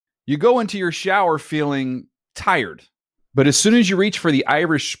You go into your shower feeling tired, but as soon as you reach for the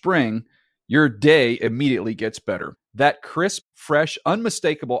Irish Spring, your day immediately gets better. That crisp, fresh,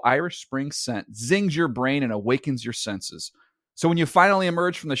 unmistakable Irish Spring scent zings your brain and awakens your senses. So when you finally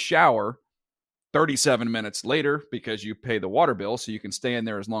emerge from the shower 37 minutes later, because you pay the water bill so you can stay in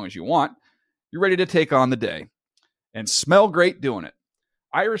there as long as you want, you're ready to take on the day and smell great doing it.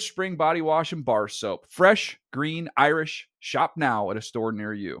 Irish Spring Body Wash and Bar Soap. Fresh, green, Irish. Shop now at a store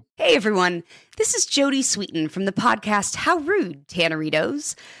near you. Hey, everyone. This is Jody Sweeten from the podcast How Rude,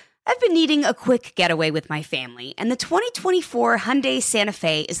 Tanneritos. I've been needing a quick getaway with my family, and the 2024 Hyundai Santa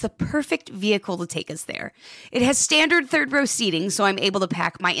Fe is the perfect vehicle to take us there. It has standard third-row seating, so I'm able to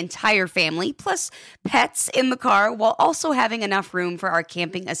pack my entire family, plus pets, in the car, while also having enough room for our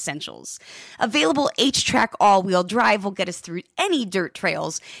camping essentials. Available H-Track all-wheel drive will get us through any dirt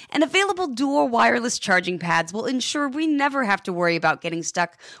trails, and available dual wireless charging pads will ensure we never have to worry about getting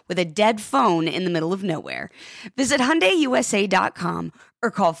stuck with a dead phone in the middle of nowhere. Visit HyundaiUSA.com or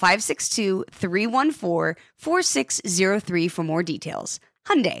call 562-314-4603 for more details.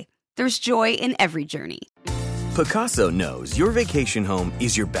 Hyundai, there's joy in every journey. Pacaso knows your vacation home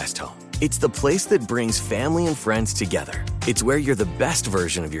is your best home. It's the place that brings family and friends together. It's where you're the best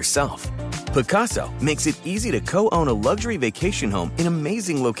version of yourself. Pacaso makes it easy to co-own a luxury vacation home in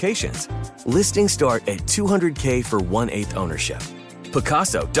amazing locations. Listings start at $200K for 1/8 ownership.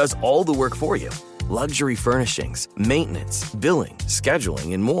 Pacaso does all the work for you. Luxury furnishings, maintenance, billing,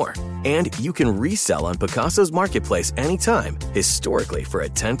 scheduling, and more. And you can resell on Pacaso's marketplace anytime, historically for a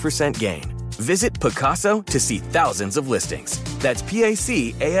 10% gain. Visit Pacaso to see thousands of listings. That's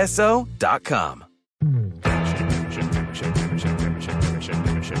PACASO.com.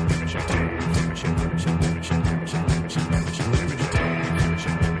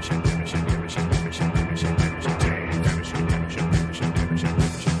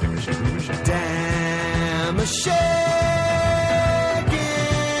 Shaking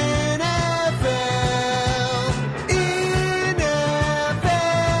NFL,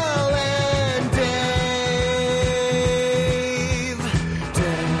 NFL and Dave.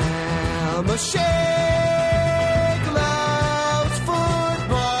 Damashek loves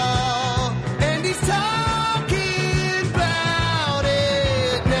football, and he's talking about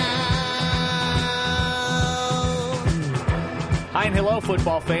it now. Hi and hello,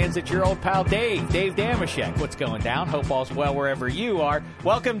 football fans. It's your old pal Dave Damashek. What's going down? Hope all's well wherever you are.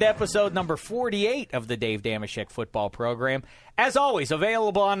 Welcome to episode number 48 of the Dave Damashek football program. As always,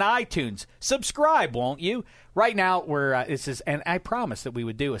 available on iTunes. Subscribe, won't you? Right now, and I promised that we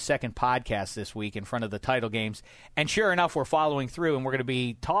would do a second podcast this week in front of the title games. And sure enough, we're following through, and we're going to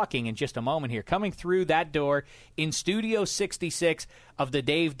be talking in just a moment here. Coming through that door in Studio 66 of the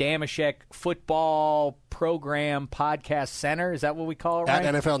Dave Damashek Football Program Podcast Center. Is that what we call it, right?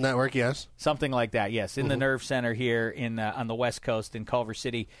 At NFL Network, yes. Something like that, yes. In the Nerve Center here on the West Coast in Culver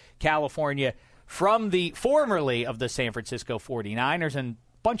City, California. From the formerly of the San Francisco 49ers and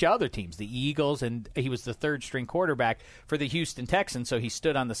bunch of other teams, the Eagles, and he was the third-string quarterback for the Houston Texans, so he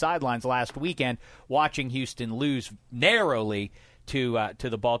stood on the sidelines last weekend watching Houston lose narrowly to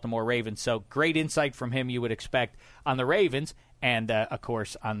the Baltimore Ravens. So great insight from him you would expect on the Ravens and, of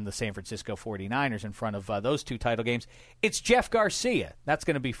course, on the San Francisco 49ers in front of those two title games. It's Jeff Garcia. That's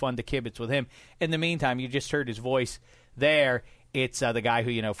going to be fun to kibitz with him. In the meantime, you just heard his voice there. It's the guy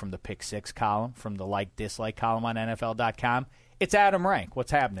who you know from the Pick Six column, from the like-dislike column on NFL.com. It's Adam Rank.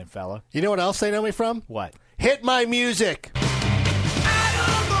 What's happening, fella? You know what else they know me from? What? Hit My Music.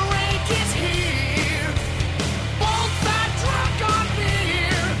 Adam Rank is here. Won't that drunk on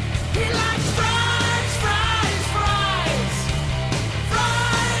beer? He likes fries, fries, fries.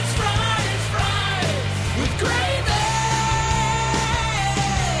 Fries, fries, fries. With gravy.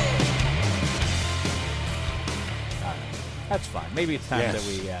 That's fine. Maybe it's time that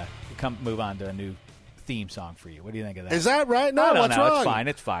we move on to a new theme song for you. What do you think of that? Is that right? No, what's wrong? wrong?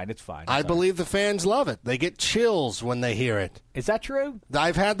 It's fine. I believe the fans love it. They get chills when they hear it. Is that true?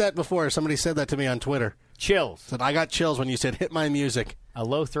 I've had that before. Somebody said that to me on Twitter. Chills. Said, I got chills when you said, hit my music. A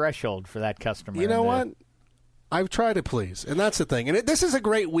low threshold for that customer. You know what? I've tried to please, and that's the thing. And this is a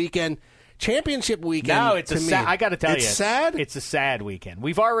great weekend. Championship weekend. No, it's I got to tell you. It's sad? It's a sad weekend.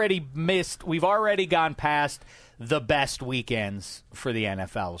 We've already gone past the best weekends for the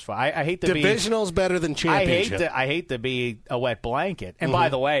NFL. I hate to Divisional's better than championship. I hate to be a wet blanket. And by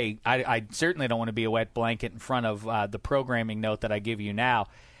the way, I certainly don't want to be a wet blanket in front of the programming note that I give you now.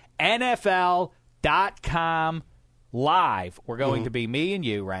 NFL.com live, we're going to be me and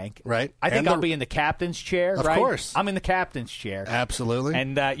you, Rank. Right. I think And I'll be in the captain's chair, Of right? course. I'm in the captain's chair. Absolutely.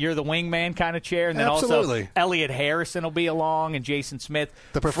 And you're the wingman kind of chair. And then Absolutely. also Elliot Harrison will be along and Jason Smith.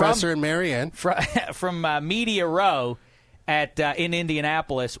 the professor and Marianne. From Media Row in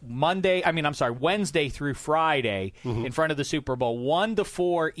Indianapolis, Wednesday through Friday in front of the Super Bowl, 1 to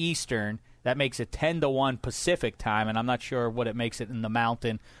 4 Eastern. That makes it 10 to 1 Pacific time, and I'm not sure what it makes it in the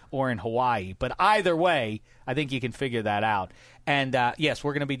mountain or in Hawaii. But either way, I think you can figure that out. And, yes,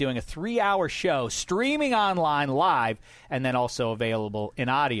 we're going to be doing a 3-hour show streaming online live and then also available in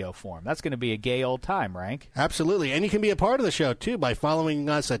audio form. That's going to be a gay old time, Rank. Absolutely. And you can be a part of the show, too, by following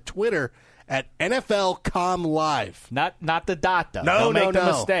us at Twitter at NFL.com Live. Not the dot, though. No, Don't make the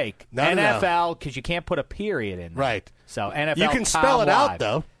no. mistake. No. NFL, because you can't put a period in there. Right. So NFL. You can spell it out,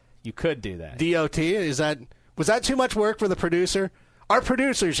 though. You could do that. D-O-T, was that too much work for the producer? Our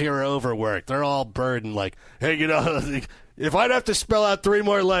producers here are overworked. They're all burdened like, hey, if I'd have to spell out 3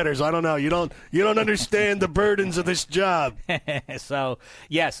 more letters, I don't know. You don't understand the burdens of this job. So,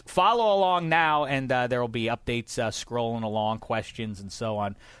 yes, follow along now, and there will be updates scrolling along, questions, and so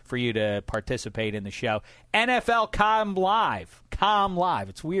on for you to participate in the show. NFL.com Live. Com Live.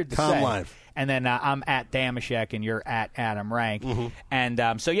 It's weird to say. Live. And then I'm at Damashek, and you're at Adam Rank.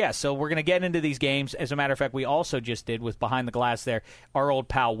 And so we're going to get into these games. As a matter of fact, we also just did with Behind the Glass there. Our old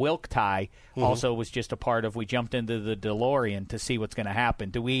pal Wilk Ty also was just a part of. We jumped into the DeLorean to see what's going to happen.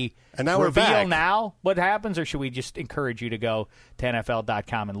 Do we And now we're reveal back. now what happens, or should we just encourage you to go to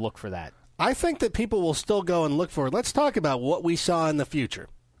NFL.com and look for that? I think that people will still go and look for it. Let's talk about what we saw in the future.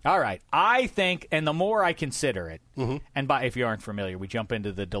 All right. I think, and the more I consider it, and if you aren't familiar, we jump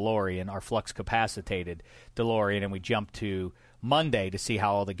into the DeLorean, our flux-capacitated DeLorean, and we jump to Monday to see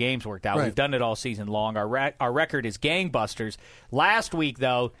how all the games worked out. Right. We've done it all season long. Our record is gangbusters. Last week,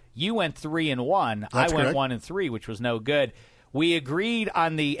 though, you went 3-1. That's I went correct. 1-3, which was no good. We agreed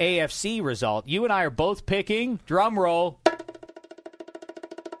on the AFC result. You and I are both picking, drum roll,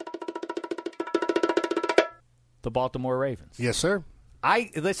 the Baltimore Ravens. Yes, sir.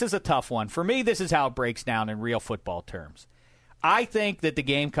 This is a tough one. For me, this is how it breaks down in real football terms. I think that the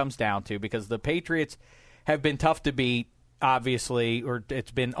game comes down to, because the Patriots have been tough to beat, obviously, or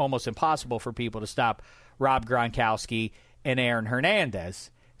it's been almost impossible for people to stop Rob Gronkowski and Aaron Hernandez.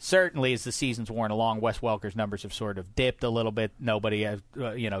 Certainly, as the season's worn along, Wes Welker's numbers have sort of dipped a little bit. Nobody has,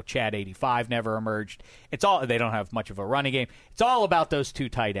 Chad 85 never emerged. They don't have much of a running game. It's all about those 2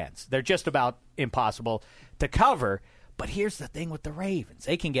 tight ends. They're just about impossible to cover. But here's the thing with the Ravens.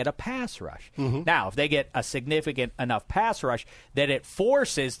 They can get a pass rush. Now, if they get a significant enough pass rush that it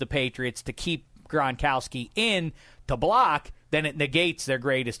forces the Patriots to keep Gronkowski in to block, then it negates their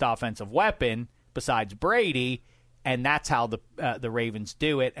greatest offensive weapon besides Brady, and that's how the Ravens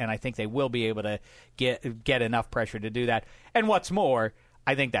do it, and I think they will be able to get enough pressure to do that. And what's more,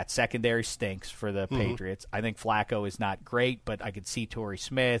 I think that secondary stinks for the Patriots. I think Flacco is not great, but I could see Torrey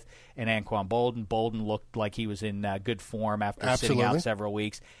Smith and Anquan Bolden. Bolden looked like he was in good form after sitting out several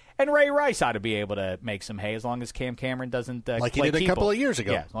weeks. And Ray Rice ought to be able to make some hay as long as Cam Cameron doesn't Like he play did a couple of years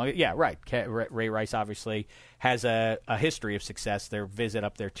ago. Yeah, right. Ray Rice obviously has a history of success. Their visit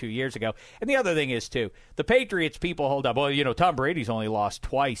up there 2 years ago. And the other thing is, too, the Patriots people hold up. Well, Tom Brady's only lost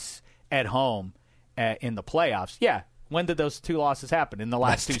twice at home in the playoffs. Yeah. When did those 2 losses happen? In the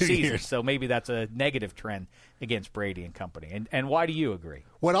last 2 seasons. years. So maybe that's a negative trend against Brady and company. And why do you agree?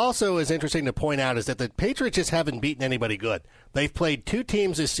 What also is interesting to point out is that the Patriots just haven't beaten anybody good. They've played 2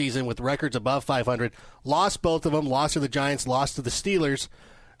 teams this season with records above 500, lost both of them, lost to the Giants, lost to the Steelers.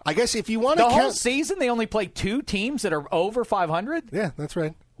 I guess if you want to The whole count... season, they only played 2 teams that are over 500? Yeah, that's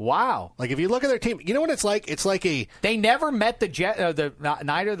right. Wow. Like, if you look at their team, you know what it's like? It's like They never met the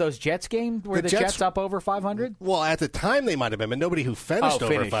neither of those Jets games where the Jets up over 500? Well, at the time they might have been, but nobody who finished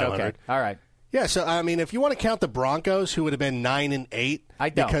over 500. Okay. All right. Yeah, so, I mean, if you want to count the Broncos, who would have been 9-8. I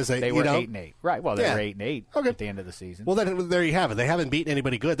don't. Because they were 8-8. Right. Well, they were 8-8 Okay. at the end of the season. Well, then there you have it. They haven't beaten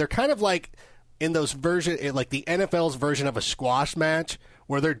anybody good. They're kind of like in those like the NFL's version of a squash match,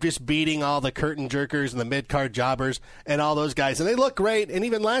 where they're just beating all the curtain jerkers and the mid-card jobbers and all those guys. And they look great. And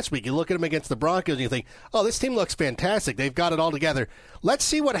even last week, you look at them against the Broncos and you think, oh, this team looks fantastic. They've got it all together. Let's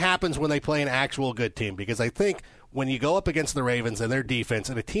see what happens when they play an actual good team, because I think when you go up against the Ravens and their defense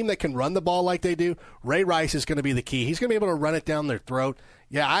and a team that can run the ball like they do, Ray Rice is going to be the key. He's going to be able to run it down their throat.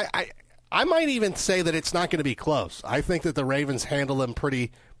 Yeah, I might even say that it's not going to be close. I think that the Ravens handle them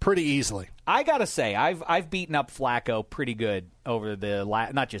pretty easily. I gotta say, I've beaten up Flacco pretty good over the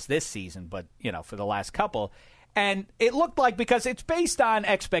not just this season, but for the last couple. And it looked like, because it's based on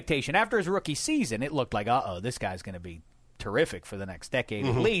expectation. After his rookie season, it looked like, this guy's going to be terrific for the next decade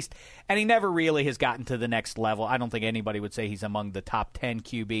at least, and he never really has gotten to the next level. I don't think anybody would say he's among the top 10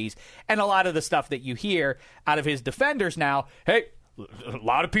 QBs. And a lot of the stuff that you hear out of his defenders now, hey, a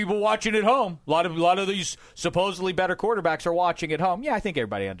lot of people watching at home. A lot of these supposedly better quarterbacks are watching at home. Yeah, I think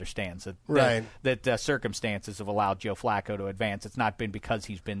everybody understands that circumstances have allowed Joe Flacco to advance. It's not been because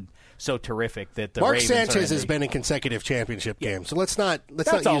he's been so terrific that the Mark Ravens Sanchez has been in consecutive championship games, so let's not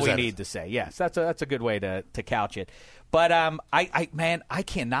That's all use we that. need to say. Yes, that's a good way to couch it. But I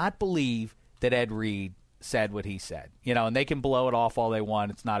cannot believe that Ed Reed said what he said. And they can blow it off all they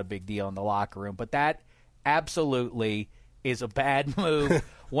want. It's not a big deal in the locker room. But that absolutely is a bad move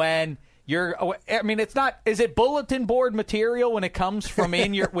when you're. I mean, it's not. Is it bulletin board material when it comes from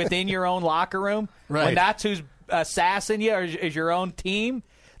within your own locker room? Right. When that's who's assassing you, or is your own team?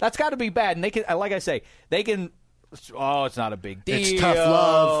 That's got to be bad. And they can, like I say, they can. Oh, it's not a big deal. It's tough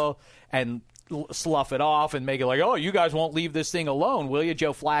love. And slough it off and make it like, oh, you guys won't leave this thing alone, will you?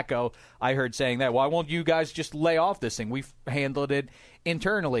 Joe Flacco, I heard saying that. Why won't you guys just lay off this thing? We've handled it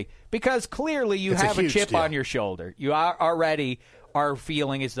internally. Because clearly you have a chip on your shoulder. You already are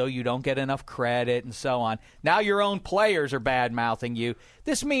feeling as though you don't get enough credit and so on. Now your own players are bad-mouthing you.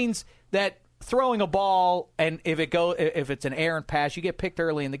 This means that throwing a ball, and if it's an errant pass, you get picked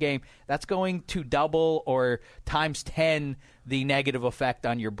early in the game, that's going to double or times 10 the negative effect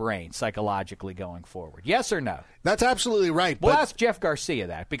on your brain psychologically going forward. Yes or no? That's absolutely right. We'll ask Jeff Garcia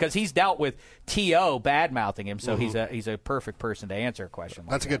that because he's dealt with T.O. bad-mouthing him, so he's a perfect person to answer a question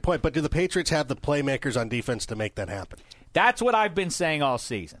like That's a good point. But do the Patriots have the playmakers on defense to make that happen? That's what I've been saying all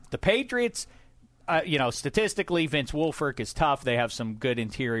season. The Patriots, statistically, Vince Wilfork is tough. They have some good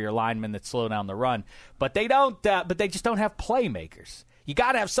interior linemen that slow down the run, but they don't. But they just don't have playmakers. You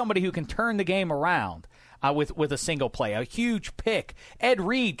got to have somebody who can turn the game around with a single play, a huge pick. Ed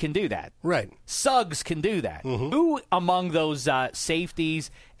Reed can do that. Right. Suggs can do that. Who among those safeties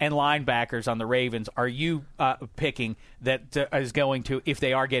and linebackers on the Ravens are you picking that is going to, if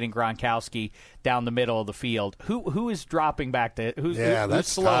they are getting Gronkowski down the middle of the field, who is dropping back to who's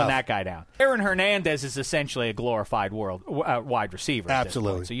slowing tough. that guy down? Aaron Hernandez is essentially a glorified wide receiver. At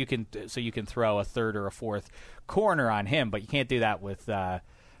Absolutely. this point. So you can throw a third or a fourth corner on him, but you can't do that with.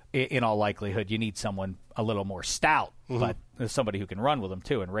 In all likelihood, you need someone a little more stout, but somebody who can run with him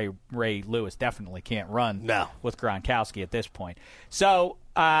too. And Ray Lewis definitely can't run with Gronkowski at this point. So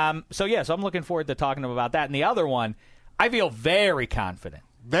I'm looking forward to talking to him about that. And the other one, I feel very confident.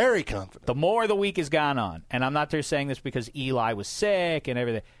 Very confident. The more the week has gone on, and I'm not just saying this because Eli was sick and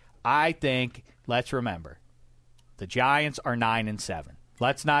everything. I think, let's remember, the Giants are 9-7.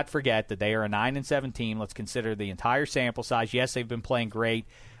 Let's not forget that they are a 9-7 team. Let's consider the entire sample size. Yes, they've been playing great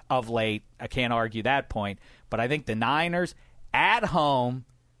of late. I can't argue that point. But I think the Niners at home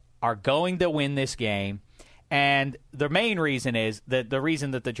are going to win this game. And the main reason is that the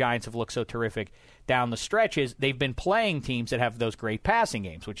reason that the Giants have looked so terrific down the stretch is they've been playing teams that have those great passing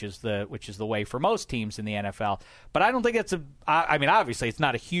games, which is the way for most teams in the NFL. But I don't think it's obviously it's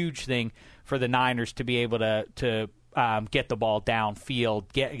not a huge thing for the Niners to be able to get the ball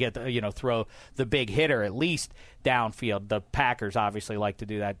downfield, throw the big hitter at least downfield. The Packers obviously like to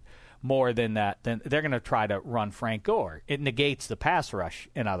do that more than that. Then they're going to try to run Frank Gore. It negates the pass rush,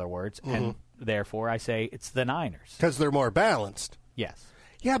 in other words, and therefore I say it's the Niners because they're more balanced. Yes.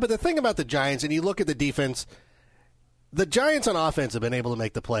 Yeah, but the thing about the Giants, and you look at the defense, the Giants on offense have been able to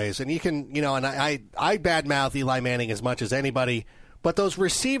make the plays, and you can, and I badmouth Eli Manning as much as anybody. But those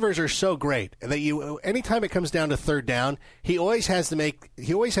receivers are so great that anytime it comes down to third down, he always has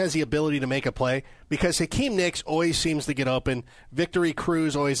the ability to make a play because Hakeem Nicks always seems to get open. Victory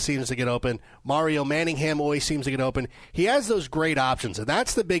Cruz always seems to get open. Mario Manningham always seems to get open. He has those great options, and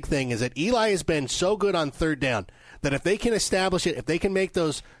that's the big thing is that Eli has been so good on third down that if they can establish it, if they can make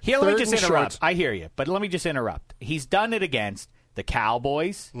those let me just interrupt. I hear you, but let me just interrupt. He's done it against the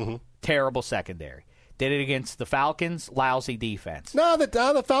Cowboys, terrible secondary. Did it against the Falcons, lousy defense. No,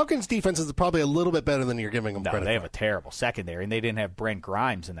 the Falcons' defense is probably a little bit better than you're giving them credit for. They have a terrible secondary, and they didn't have Brent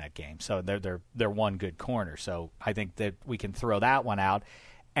Grimes in that game, so they're one good corner. So I think that we can throw that one out.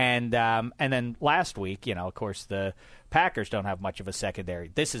 And then last week, of course, the Packers don't have much of a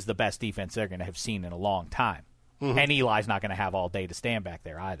secondary. This is the best defense they're going to have seen in a long time. And Eli's not going to have all day to stand back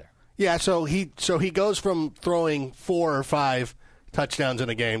there either. Yeah, so he goes from throwing 4 or 5 touchdowns in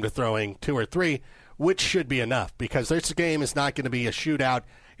a game to throwing 2 or 3. Which should be enough because this game is not going to be a shootout.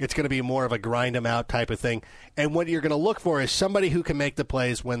 It's going to be more of a grind them out type of thing. And what you're going to look for is somebody who can make the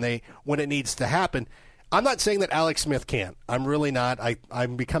plays when it needs to happen. I'm not saying that Alex Smith can't. I'm really not.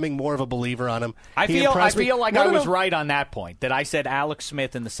 I'm becoming more of a believer on him. I He feel impressed me. like No, I no, was no. right on that point, that I said Alex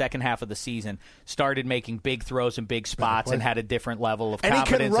Smith in the second half of the season started making big throws in big spots and had a different level of And he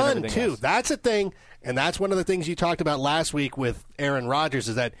confidence. can and run, everything too. else. That's a thing, and that's one of the things you talked about last week with Aaron Rodgers,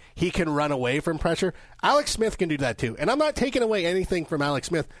 is that he can run away from pressure. Alex Smith can do that, too. And I'm not taking away anything from Alex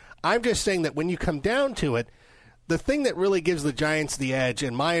Smith. I'm just saying that when you come down to it, the thing that really gives the Giants the edge,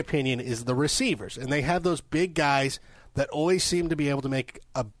 in my opinion, is the receivers. And they have those big guys that always seem to be able to make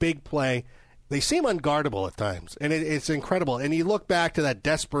a big play. They seem unguardable at times, and it's incredible. And you look back to that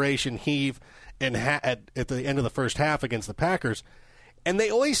desperation heave at the end of the first half against the Packers, and they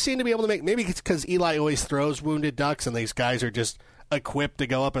always seem to be able to make, maybe it's because Eli always throws wounded ducks, and these guys are just equipped to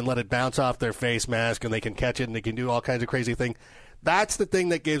go up and let it bounce off their face mask, and they can catch it, and they can do all kinds of crazy things. That's the thing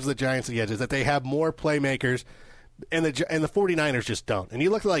that gives the Giants the edge, is that they have more playmakers, and the 49ers just don't. And you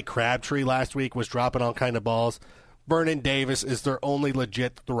look like Crabtree last week was dropping all kind of balls. Vernon Davis is their only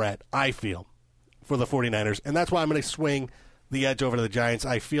legit threat, I feel, for the 49ers. And that's why I'm going to swing the edge over to the Giants.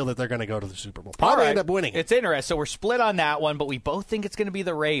 I feel that they're going to go to the Super Bowl. Probably end up winning it. It's interesting. So we're split on that one, but we both think it's going to be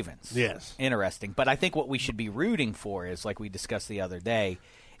the Ravens. Yes. Interesting. But I think what we should be rooting for is, like we discussed the other day,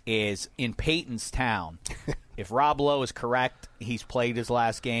 is in Peyton's town. If Rob Lowe is correct, he's played his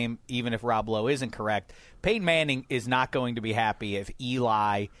last game. Even if Rob Lowe isn't correct, Peyton Manning is not going to be happy if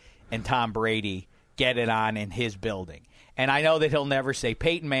Eli and Tom Brady get it on in his building. And I know that he'll never say,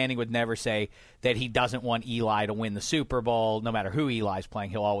 Peyton Manning would never say that he doesn't want Eli to win the Super Bowl. No matter who Eli's playing,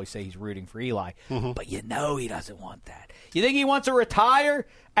 he'll always say he's rooting for Eli. But you know he doesn't want that. You think he wants to retire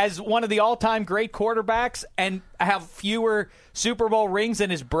as one of the all-time great quarterbacks and have fewer Super Bowl rings than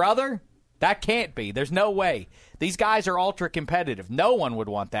his brother? That can't be. There's no way. These guys are ultra-competitive. No one would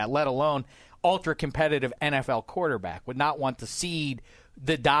want that, let alone ultra-competitive NFL quarterback. Would not want to cede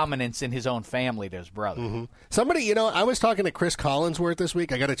the dominance in his own family to his brother. Somebody, I was talking to Chris Collinsworth this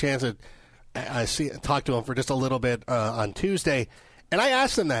week. I got a chance to talk to him for just a little bit on Tuesday, and I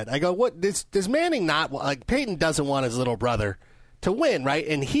asked him that. I go, "What does Manning not like? Peyton doesn't want his little brother to win, right?"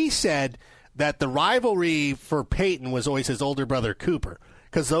 And he said that the rivalry for Peyton was always his older brother Cooper,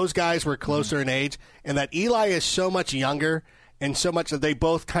 because those guys were closer in age, and that Eli is so much younger, and so much that they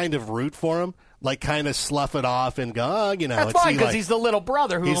both kind of root for him. Like, kind of slough it off and go, That's it's fine, because Eli. he's the little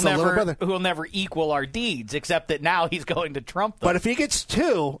brother who He's will the little brother. never equal our deeds, except that now he's going to trump them. But if he gets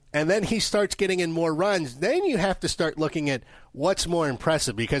 2 and then he starts getting in more runs, then you have to start looking at what's more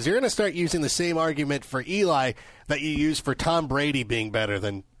impressive, because you're going to start using the same argument for Eli that you use for Tom Brady being better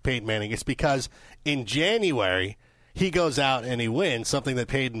than Peyton Manning. It's because in January he goes out and he wins, something that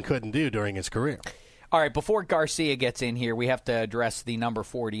Peyton couldn't do during his career. All right, before Garcia gets in here, we have to address the number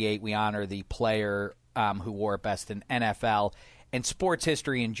 48. We honor the player who wore it best in NFL and sports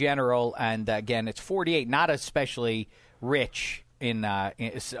history in general. And again, it's 48, not especially rich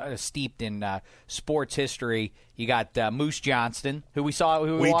steeped in sports history. You got Moose Johnston, who we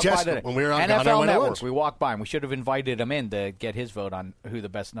walked by today. When we were on NFL Network, we walked by him. We should have invited him in to get his vote on who the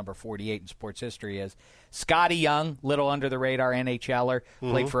best number 48 in sports history is. Scotty Young, little under the radar NHLer,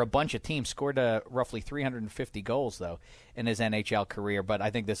 played for a bunch of teams, scored roughly 350 goals though in his NHL career. But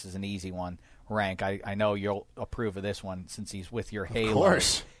I think this is an easy one. Rank, I know you'll approve of this one since he's with your Halo. Of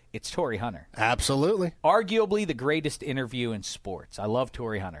course. It's Torrey Hunter. Absolutely. Arguably the greatest interview in sports. I love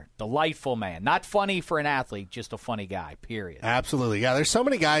Torrey Hunter. Delightful man. Not funny for an athlete, just a funny guy, period. Absolutely. Yeah, there's so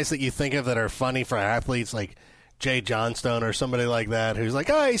many guys that you think of that are funny for athletes, like Jay Johnstone or somebody like that, who's like,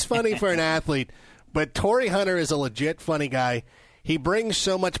 oh, he's funny for an athlete. But Torrey Hunter is a legit funny guy. He brings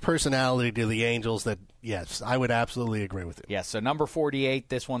so much personality to the Angels that, yes, I would absolutely agree with you. Yes, so number 48,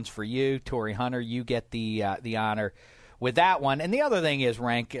 this one's for you, Torrey Hunter. You get the honor with that one. And the other thing is,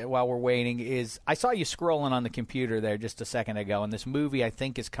 Rank, while we're waiting, is I saw you scrolling on the computer there just a second ago, and this movie I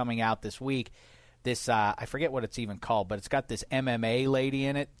think is coming out this week. This I forget what it's even called, but it's got this MMA lady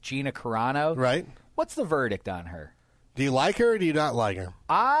in it, Gina Carano. Right. What's the verdict on her? Do you like her or do you not like her?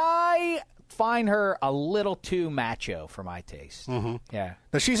 I find her a little too macho for my taste. Mm-hmm. Yeah.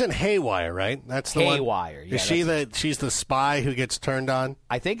 Now, she's in Haywire, right? That's the one. Haywire, yeah. Is she she's the spy who gets turned on?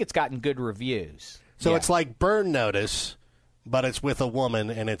 I think it's gotten good reviews. So Yeah. it's like Burn Notice, but it's with a woman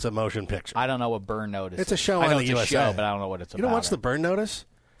and it's a motion picture. I don't know what Burn Notice is. It's a show I know on the it's USA. a show, but I don't know what it's You about. don't watch the Burn Notice?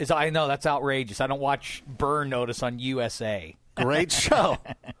 I know, that's outrageous. I don't watch Burn Notice on USA. Great show.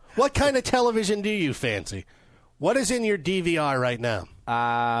 What kind of television do you fancy? What is in your DVR right now?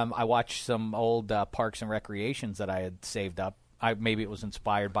 I watched some old Parks and Recreations that I had saved up. Maybe it was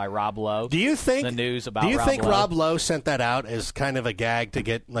inspired by Rob Lowe. Do you think the news about? Do you Rob think Lowe. Rob Lowe sent that out as kind of a gag to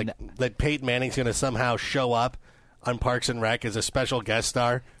get that Peyton Manning's going to somehow show up on Parks and Rec as a special guest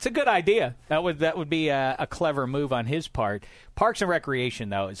star. It's a good idea. That would be a clever move on his part. Parks and Recreation,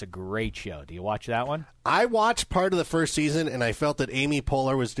 though, is a great show. Do you watch that one? I watched part of the first season, and I felt that Amy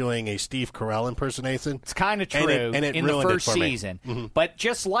Poehler was doing a Steve Carell impersonation. It's kind of true and it in the ruined first it for me. season. But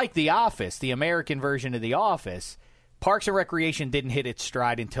just like The Office, the American version of The Office, Parks and Recreation didn't hit its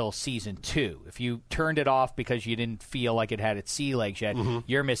stride until season 2. If you turned it off because you didn't feel like it had its sea legs yet,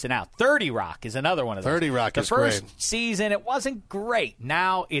 you're missing out. 30 Rock is another one of those. 30 Rock the is first great. season, it wasn't great.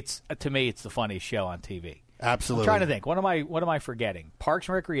 Now, to me, it's the funniest show on TV. Absolutely. I'm trying to think. What am I forgetting? Parks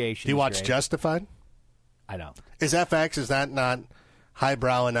and Recreation. Do you is watch great. Justified? I don't. Is FX, is that not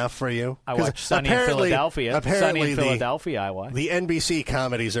highbrow enough for you? I 'Cause watch Sunny in Philadelphia. Apparently Sunny in Philadelphia, I watch. The NBC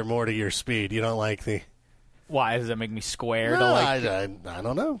comedies are more to your speed. You don't like the... Why? Does that make me square? No, to like, I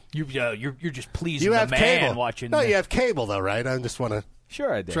don't know. you're just pleasing You the have man cable. watching. No, you have cable, though, right? I just want to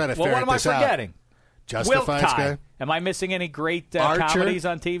Sure, I did. try to well, ferret what am I this out. forgetting? Wilt Justified's Time. good. Am I missing any great Archer? comedies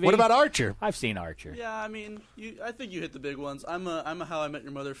on TV? What about Archer? I've seen Archer. Yeah, I mean, I think you hit the big ones. I'm a How I Met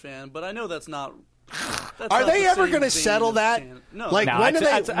Your Mother fan, but I know that's not. That's Are not they the ever same going to vein settle as that? Shannon. No, Like No, when do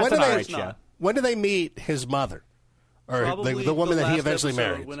that's they? an When do alright they? show. When do they meet his mother, or Probably the woman the that he last eventually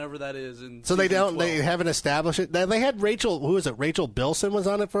episode, married? whenever that is. In So they season don't. 12. They haven't established it. They had Rachel. Who is it? Rachel Bilson was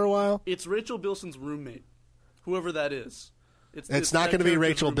on it for a while. It's Rachel Bilson's roommate, whoever that is. It's that not going to be character's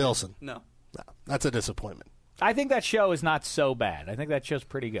Rachel roommate. Bilson. No. No, that's a disappointment. I think that show is not so bad. I think that show's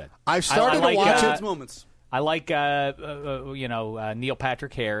pretty good. I've started I like, to watch It's it. moments. I like Neil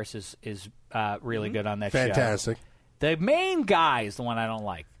Patrick Harris is really good on that show. Fantastic. The main guy is the one I don't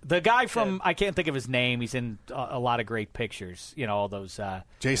like. The guy from I can't think of his name. He's in a lot of great pictures. You know, all those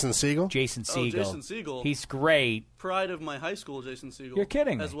Jason Segel. Jason Oh, Segel. Jason Segel. He's great. Pride of my high school, Jason Segel. You're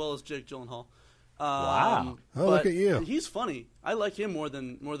kidding me. As well as Jake Gyllenhaal. Wow. Oh, look but at you. He's funny. I like him more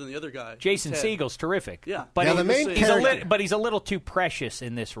than the other guy. Jason Ted. Segel's terrific. Yeah. but Yeah, he- the main he's a character- but he's a little too precious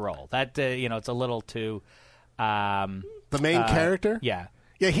in this role. That it's a little too. The main character. Yeah.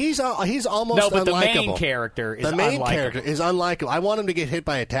 Yeah, he's almost No, but the unlikable. main character is the main unlikable. character is unlikable. I want him to get hit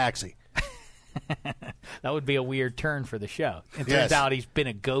by a taxi. That would be a weird turn for the show. It turns Yes. out he's been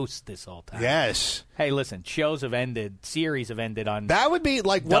a ghost this whole time. Yes, Hey, listen, shows have ended, series have ended on. that would be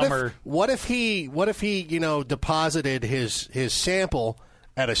like Dumber. what if he deposited his sample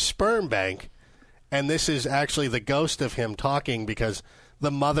at a sperm bank, and this is actually the ghost of him talking because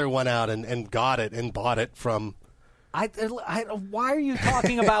the mother went out and got it and bought it from. Why are you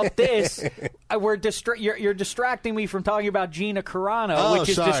talking about this? You're distracting me from talking about Gina Carano, Oh, which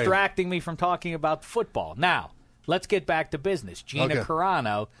is sorry. distracting me from talking about football. Now, let's get back to business. Gina Okay.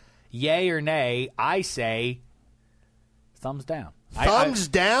 Carano, yay or nay? I say thumbs down. Thumbs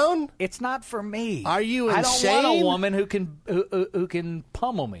down? It's not for me. Are you I don't want insane? a woman who can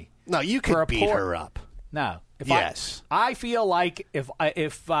pummel me. No, you For a could beat poor- her up. No. Yes. I feel like if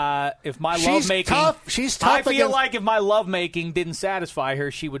my She's lovemaking, tough. She's tough I feel against- like if my lovemaking didn't satisfy her,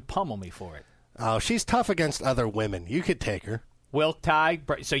 she would pummel me for it. Oh, she's tough against other women. You could take her. Wilk tie.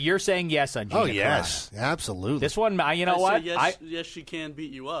 So you're saying yes on Gina Oh yes, Carano. absolutely. This one, you know I what? say yes, she can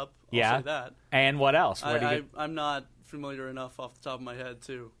beat you up. I'll yeah. say that. And what else? Where do you I'm not familiar enough off the top of my head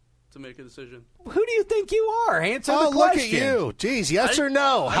to make a decision. who do you think you are? Answer Oh, the look at question. you. Jeez, yes or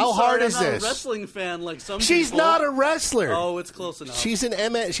no? I'm How sorry, hard is I'm not this? a wrestling fan like some She's people. not a wrestler. Oh, it's close enough. She's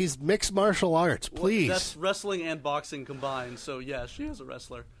she's mixed martial arts. Well, Please. that's wrestling and boxing combined. So yeah, she is a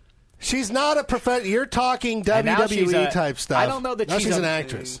wrestler. She's not a professional. You're talking And now she's WWE type stuff. I don't know that Now she's an a-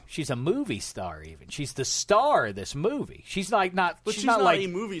 actress. She's a movie star. Even she's the star of this movie. She's like not. But she's she's not like. a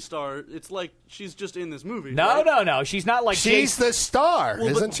movie star. It's like she's just in this movie. No, right? no. She's not like. She's Jason- the star, Well,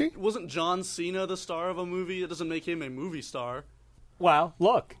 isn't but she? Wasn't John Cena the star of a movie? It doesn't make him a movie star. Well,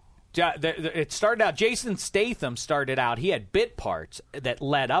 look. It started out. Jason Statham started out. He had bit parts that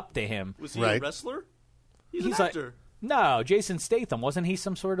led up to him. Was he Right. a wrestler? He's He's an like, actor. no, Jason Statham wasn't he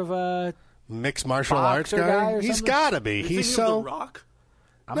some sort of a? Mixed martial arts Boxer guy or He's something? got to be. You're He's thinking of so The Rock.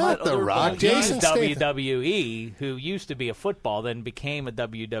 not The other Rock. bald Jason He's Statham. WWE, who used to be a football, then became a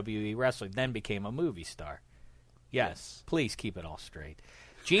WWE wrestler, then became a movie star. Yes, please keep it all straight.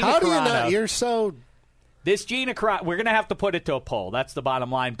 Gina How do you Carano, know? You're so. This Gina Carano, we're going to have to put it to a poll. That's the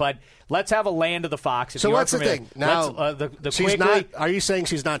bottom line. But let's have a Land of the Fox. If So you what's the aren't thing? familiar. Now, Let's, the she's quickly, not. Are you saying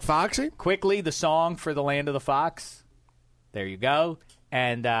she's not foxy? quickly the song for the Land of the Fox. There you go.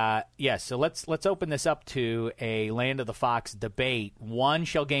 And yes, so let's open this up to a Land of the Fox debate. One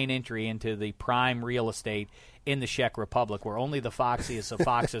shall gain entry into the prime real estate in the Czech Republic, where only the foxiest of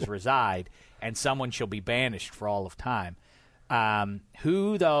foxes reside, and someone shall be banished for all of time.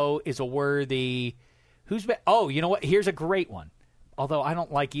 Who though is a worthy? Oh, you know what? Here's a great one. although I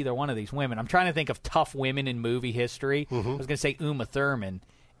don't like either one of these women. I'm trying to think of tough women in movie history. I was going to say Uma Thurman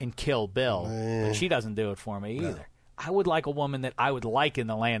in Kill Bill, but she doesn't do it for me either. I would like a woman that I would like in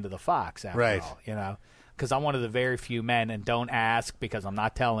the Land of the Fox, after all, you know, because I'm one of the very few men, and don't ask because I'm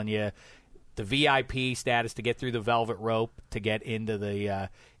not telling you, the VIP status to get through the velvet rope to get into the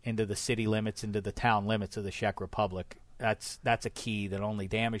city limits, into the town limits of the Czech Republic. That's a key that only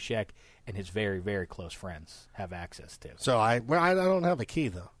Damashek and his very, very close friends have access to. So I don't have a key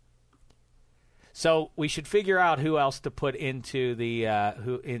though. So we should figure out who else to put into the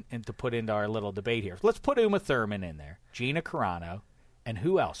to put into our little debate here. Let's put Uma Thurman in there, Gina Carano, and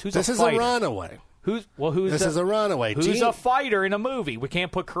who else? Who's this a is fighter? a runaway. Who's This is a runaway. Who's a fighter in a movie? We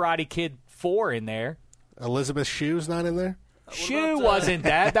can't put Karate Kid 4 in there. Elizabeth Shue's not in there? Shue wasn't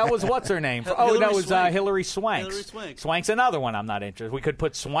that. That was what's her name? That was Hilary Swank. Hilary Swank. Swank's another one I'm not interested. We could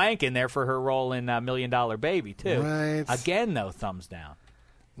put Swank in there for her role in $1 Million Baby too. Right. Again, though, thumbs down.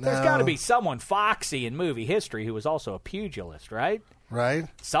 No. There's got to be someone foxy in movie history who was also a pugilist, right? Right.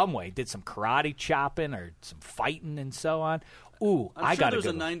 Some way did some karate chopping or some fighting and so on. Ooh, I'm I sure got there's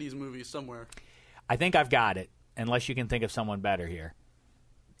a a good one. 90s movie somewhere. I think I've got it, unless you can think of someone better here.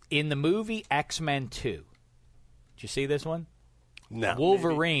 In the movie X-Men 2, did you see this one? No.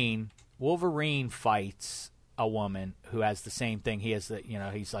 Wolverine fights a woman who has the same thing. He has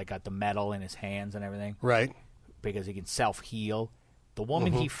he's like got the metal in his hands and everything. Right. Because he can self-heal. The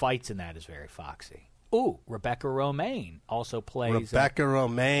woman he fights in that is very foxy. Ooh, Rebecca Romijn also plays. Rebecca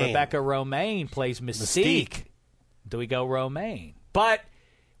Romijn plays Mystique. Do we go Romaine? But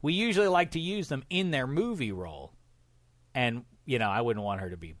we usually like to use them in their movie role. And, I wouldn't want her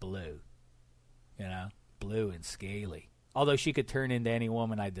to be blue. Blue and scaly. Although she could turn into any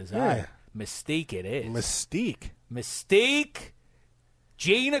woman I desire. Yeah. Mystique it is. Mystique.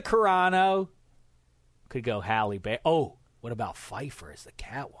 Gina Carano. Could go Halle Berry. Oh, what about Pfeiffer as the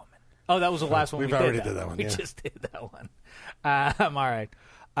Catwoman? Oh, that was the last one we did. We've already did that one. We just did that one. All right.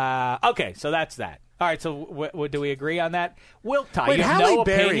 Okay, so that's that. All right, so do we agree on that? Ty, wait, you have Halle no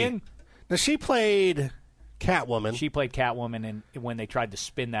Berry. opinion? Now, she played Catwoman. She played Catwoman when they tried to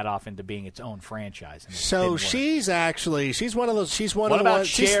spin that off into being its own franchise. So she's one of those. What about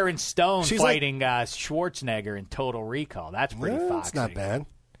Sharon Stone fighting Schwarzenegger in Total Recall? That's pretty foxy. That's not bad.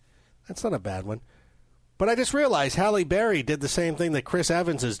 That's not a bad one. But I just realized Halle Berry did the same thing that Chris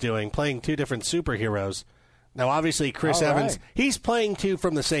Evans is doing, playing two different superheroes. Now, obviously, Chris Evans, he's playing two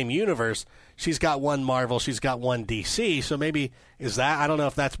from the same universe. She's got one Marvel, she's got one DC. So maybe I don't know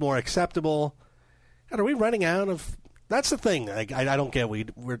if that's more acceptable. And are we running out of? That's the thing. I don't get.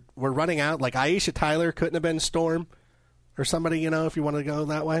 We're running out. Like Aisha Tyler couldn't have been Storm, or somebody. If you want to go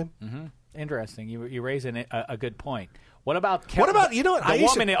that way. Mm-hmm. Interesting. You raise a good point. What about what about the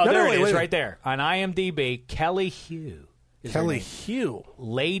woman? There it is, right there on IMDb. Kelly Hu. Kelly Hu.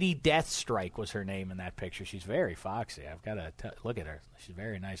 Lady Deathstrike was her name in that picture. She's very foxy. I've got to look at her. She's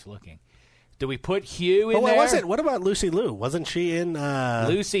very nice looking. Do we put Hugh in there? What about Lucy Liu? Wasn't she in?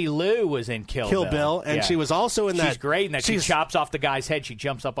 Lucy Liu was in Kill Bill, and she was also in that. She's great in that. She chops off the guy's head. She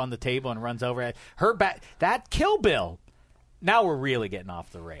jumps up on the table and runs over it. Her back. That Kill Bill. Now we're really getting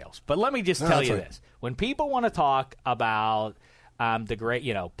off the rails. But let me just tell you this: when people want to talk about the great,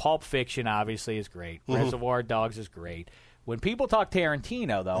 Pulp Fiction obviously is great. Mm-hmm. Reservoir Dogs is great. When people talk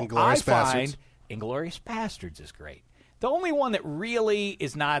Tarantino, though, I find Inglourious Bastards is great. The only one that really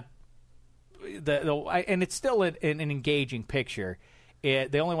is not and it's still an engaging picture.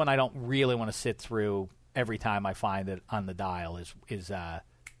 The only one I don't really want to sit through every time I find it on the dial is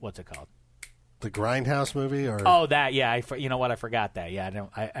what's it called? The Grindhouse movie, or that you know what, I forgot that.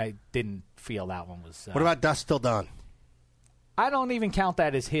 I didn't feel that one was. What about Dusk Till Dawn? I don't even count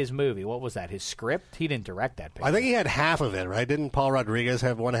that as his movie. What was that? His script? He didn't direct that picture. I think he had half of it, right? Didn't Paul Rodriguez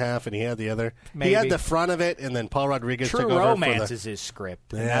have one half and he had the other? Maybe. He had the front of it, and then Paul Rodriguez True took over Romance is his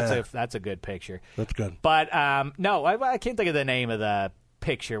script. And that's a good picture. That's good. But no, I can't think of the name of the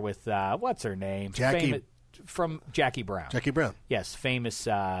picture with what's her name? From Jackie Brown. Jackie Brown. Yes, famous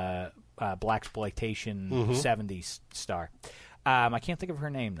blaxploitation 70s star. I can't think of her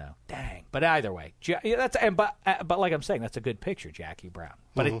name though. Dang! But either way, but like I'm saying, that's a good picture, Jackie Brown.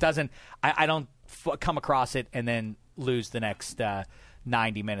 But it doesn't. I don't come across it and then lose the next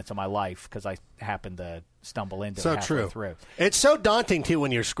 90 minutes of my life because I happen to stumble into it halfway through. It's so daunting too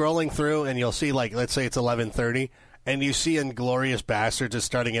when you're scrolling through and you'll see, like, let's say it's 11:30. And you see Inglourious Bastards is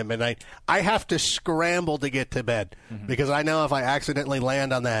starting at midnight. I have to scramble to get to bed because I know if I accidentally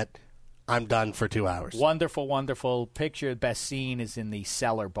land on that, I'm done for 2 hours. Wonderful, wonderful picture. The best scene is in the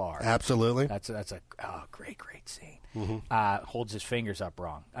cellar bar. Absolutely. That's a great scene. Holds his fingers up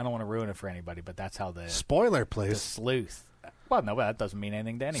wrong. I don't want to ruin it for anybody, but that's how the spoiler, please. The sleuth Well, no, but that doesn't mean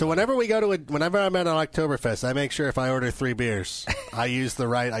anything to anyone. So whenever I'm at an Oktoberfest, I make sure if I order 3 beers, I use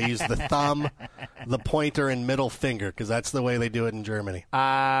the thumb, the pointer, and middle finger, because that's the way they do it in Germany.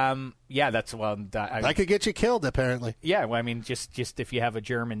 Yeah, that's I could get you killed, apparently. Yeah, well, I mean, just if you have a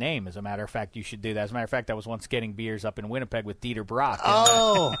German name, as a matter of fact, you should do that. As a matter of fact, I was once getting beers up in Winnipeg with Dieter Brock.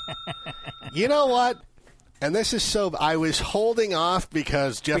 Oh, you know what? And this is I was holding off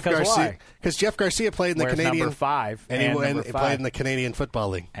because Jeff Garcia played in the Canadian number 5 and he played in the Canadian Football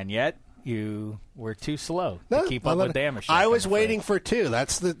League. And yet you were too slow to keep up with Damashek. I was waiting for 2.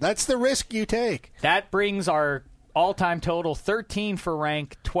 That's the risk you take. That brings our all-time total 13 for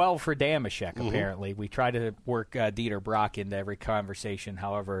Rank, 12 for Damashek. Apparently, we try to work Dieter Brock into every conversation,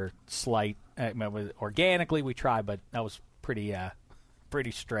 however slight. Organically, we try, but that was pretty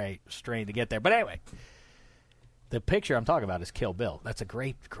strained to get there. But anyway. The picture I'm talking about is Kill Bill. That's a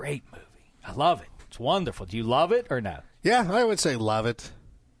great, great movie. I love it. It's wonderful. Do you love it or no? Yeah, I would say love it.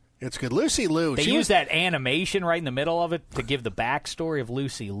 It's good. Lucy Liu. They use that animation right in the middle of it to give the backstory of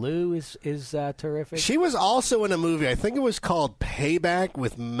Lucy Liu is terrific. She was also in a movie, I think it was called Payback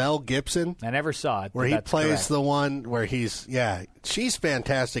with Mel Gibson. I never saw it. Where he plays the one where she's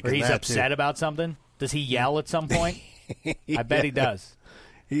fantastic. Where he's upset about something? Does he yell at some point? I bet he does.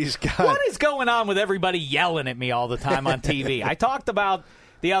 What is going on with everybody yelling at me all the time on TV? I talked about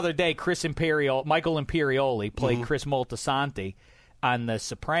the other day Michael Imperioli played Chris Moltisanti on The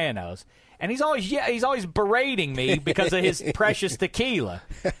Sopranos, and he's always berating me because of his precious tequila.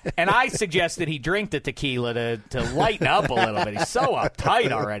 And I suggested he drink the tequila to lighten up a little bit. He's so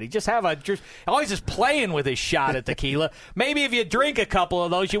uptight already. Always just playing with his shot at tequila. Maybe if you drink a couple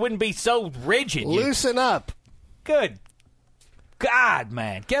of those, you wouldn't be so rigid. Loosen up. Good God,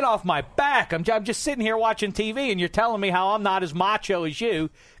 man, get off my back. I'm just sitting here watching TV, and you're telling me how I'm not as macho as you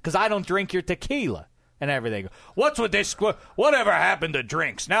because I don't drink your tequila and everything. What's with this? Whatever happened to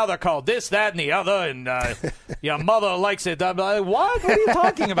drinks? Now they're called this, that, and the other, and your mother likes it. I'm like, what? What are you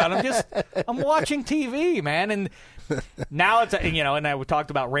talking about? I'm watching TV, man, and now it's and I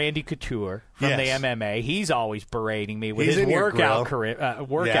talked about Randy Couture from the MMA. He's always berating me with his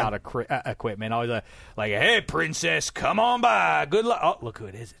workout equipment. Always like, hey, princess, come on by. Good luck. Oh, look who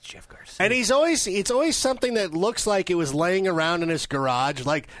it is. It's Jeff Garcia. And it's always something that looks like it was laying around in his garage.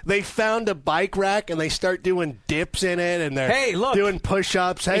 Like they found a bike rack and they start doing dips in it and they're doing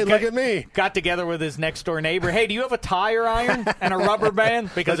push-ups. Hey, look at me. Got together with his next door neighbor. Hey, do you have a tire iron and a rubber band?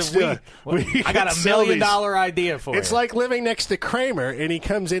 Because I got $1 million idea for you. It's like living next to Kramer, and he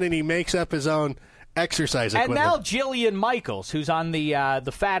comes in and he makes up his own exercise equipment. And now Jillian Michaels, who's on the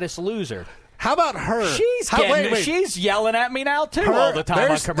Fattest Loser. How about her? She's yelling at me now, too, all the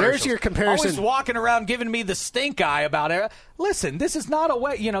time on commercials. There's your comparison. Always walking around giving me the stink eye about it. Listen, this is not a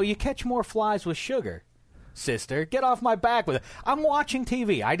way. You catch more flies with sugar, sister. Get off my back with it. I'm watching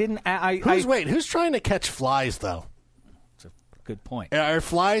TV. Who's trying to catch flies, though? That's a good point. Are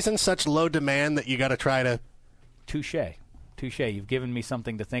flies in such low demand that you got to try to... Touche. You've given me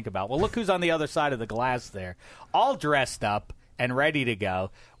something to think about. Well, look who's on the other side of the glass there. All dressed up and ready to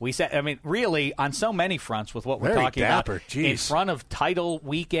go. We said, really, on so many fronts with what we're talking about. In front of title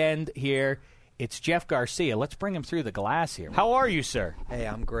weekend here, it's Jeff Garcia. Let's bring him through the glass here. How are you, sir? Hey,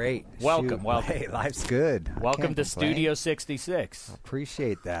 I'm great. Welcome. Hey, life's good. Welcome to Studio 66.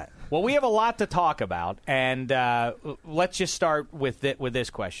 Appreciate that. Well, we have a lot to talk about, and let's just start with this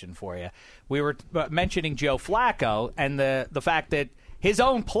question for you. We were mentioning Joe Flacco and the fact that his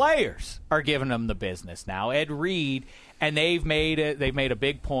own players are giving him the business now. Ed Reed, and they've made a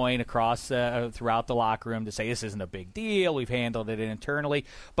big point across throughout the locker room to say this isn't a big deal. We've handled it internally,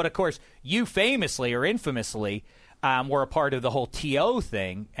 but of course, you famously or infamously were a part of the whole T.O.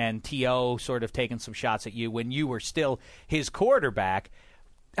 thing, and T.O. sort of taking some shots at you when you were still his quarterback.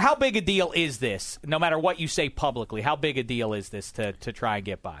 How big a deal is this? No matter what you say publicly, how big a deal is this to try and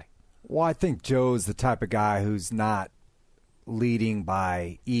get by? Well, I think Joe's the type of guy who's not leading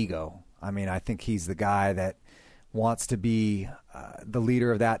by ego. I think he's the guy that wants to be the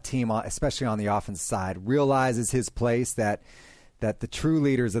leader of that team, especially on the offensive side, realizes his place, that the true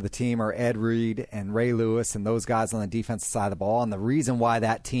leaders of the team are Ed Reed and Ray Lewis and those guys on the defensive side of the ball. And the reason why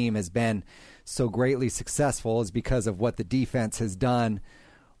that team has been so greatly successful is because of what the defense has done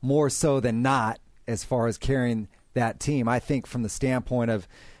more so than not as far as carrying that team. I think from the standpoint of,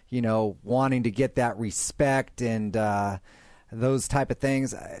 wanting to get that respect and those type of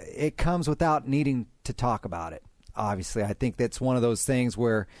things, it comes without needing to talk about it. Obviously, I think that's one of those things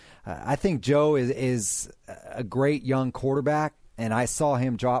where I think Joe is a great young quarterback, And I saw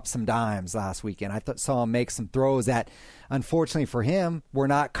him drop some dimes last weekend. I saw him make some throws that, unfortunately for him, were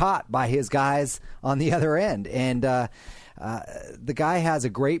not caught by his guys on the other end. And the guy has a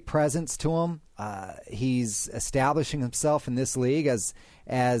great presence to him. He's establishing himself in this league as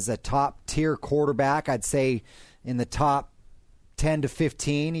a top-tier quarterback. I'd say in the top 10 to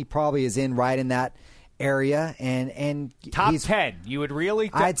 15. He probably is right in that area. And top 10, you would really?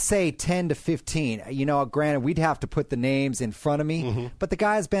 I'd say 10 to 15. Granted, we'd have to put the names in front of me, but the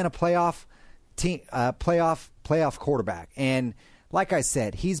guy's been a playoff quarterback. And like I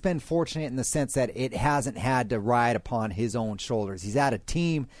said, he's been fortunate in the sense that it hasn't had to ride upon his own shoulders. He's had a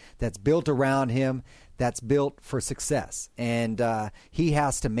team that's built around him, that's built for success. And he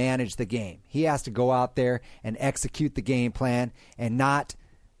has to manage the game. He has to go out there and execute the game plan and not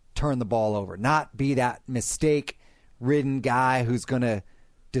turn the ball over, not be that mistake-ridden guy who's going to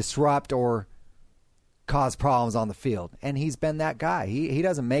disrupt or cause problems on the field. And he's been that guy. He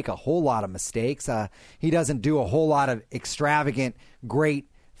doesn't make a whole lot of mistakes. He doesn't do a whole lot of extravagant, great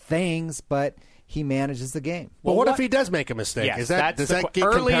things, but he manages the game. Well, what if he does make a mistake? Yes, Does that get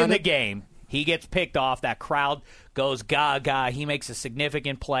early in the compounded? game? He gets picked off. That crowd goes gaga. He makes a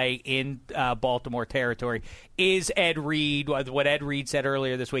significant play in Baltimore territory. Is Ed Reed, what Ed Reed said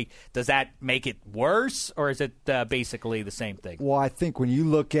earlier this week, does that make it worse, or is it basically the same thing? Well, I think when you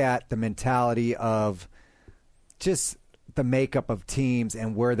look at the mentality of just the makeup of teams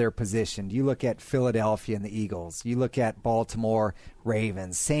and where they're positioned, you look at Philadelphia and the Eagles, you look at Baltimore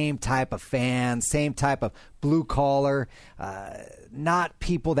Ravens, same type of fans, same type of blue collar, not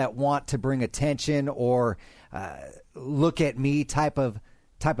people that want to bring attention or look at me type of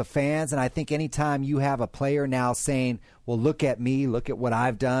fans. And I think anytime you have a player now saying, well, look at me, look at what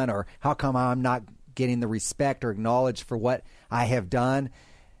I've done, or how come I'm not getting the respect or acknowledged for what I have done,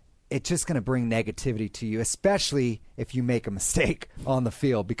 it's just going to bring negativity to you, especially if you make a mistake on the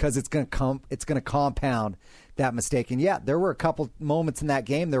field, because it's going to compound that mistake. And yeah, there were a couple moments in that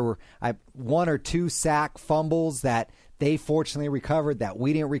game. There were one or two sack fumbles that they fortunately recovered that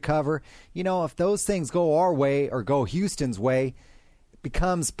we didn't recover. If those things go our way or go Houston's way, it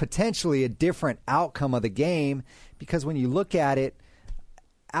becomes potentially a different outcome of the game, because when you look at it,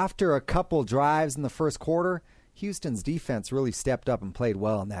 after a couple drives in the first quarter, Houston's defense really stepped up and played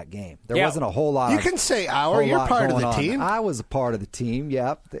well in that game. There wasn't a whole lot. You can say our. You're part of the team. I was a part of the team.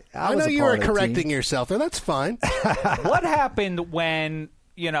 Yep. I know you were correcting yourself, and that's fine. What happened when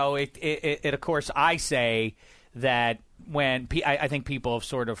it? Of course, I say that when I think people have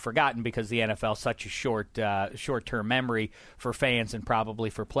sort of forgotten, because the NFL is such a short-term memory for fans and probably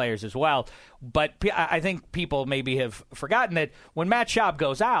for players as well. But I think people maybe have forgotten that when Matt Schaub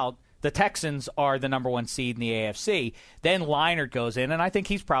goes out, the Texans are the number one seed in the AFC. Then Leinart goes in, and I think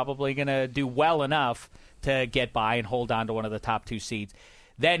he's probably going to do well enough to get by and hold on to one of the top two seeds.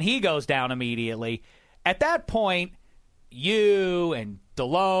 Then he goes down immediately. At that point, you and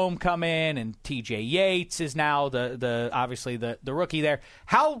Delhomme come in, and T.J. Yates is now obviously the rookie there.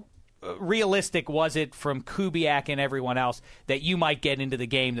 How realistic was it from Kubiak and everyone else that you might get into the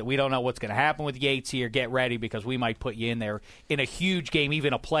game, that we don't know what's going to happen with Yates here, get ready because we might put you in there in a huge game,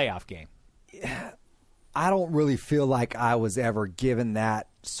 even a playoff game? I don't really feel like I was ever given that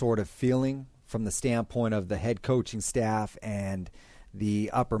sort of feeling from the standpoint of the head coaching staff and the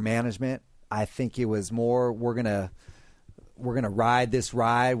upper management. I think it was more, we're gonna ride this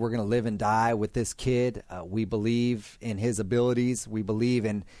ride. We're gonna live and die with this kid. We believe in his abilities. We believe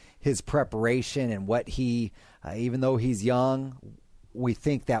in his preparation and what he, even though he's young, we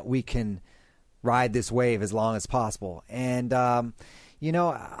think that we can ride this wave as long as possible. And,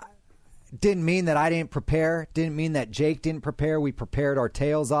 didn't mean that I didn't prepare. Didn't mean that Jake didn't prepare. We prepared our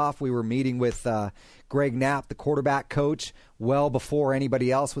tails off. We were meeting with Greg Knapp, the quarterback coach, well before anybody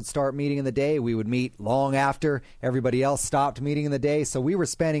else would start meeting in the day. We would meet long after everybody else stopped meeting in the day. So we were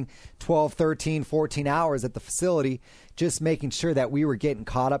spending 12, 13, 14 hours at the facility just making sure that we were getting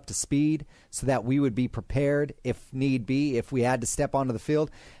caught up to speed so that we would be prepared if need be, if we had to step onto the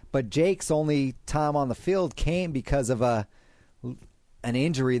field. But Jake's only time on the field came because of an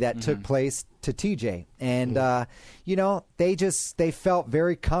injury that took place to TJ. And, they felt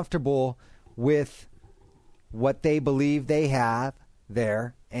very comfortable with what they believe they have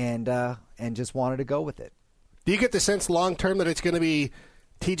there and just wanted to go with it. Do you get the sense long-term that it's going to be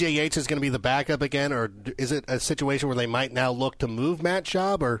TJ Yates is going to be the backup again, or is it a situation where they might now look to move Matt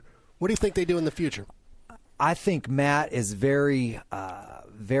Schaub, or what do you think they do in the future? I think Matt is very,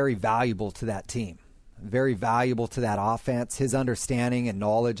 very valuable to that team. Very valuable to that offense. His understanding and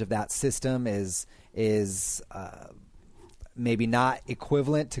knowledge of that system is maybe not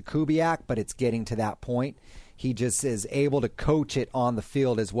equivalent to Kubiak, but it's getting to that point. He just is able to coach it on the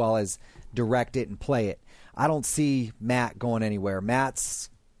field as well as direct it and play it. I don't see Matt going anywhere. Matt's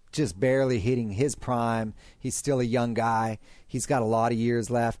just barely hitting his prime. He's still a young guy. He's got a lot of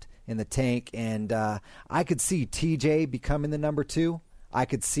years left in the tank, and I could see TJ becoming the number 2. I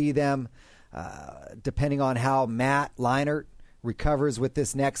could see them, depending on how Matt Leinart recovers with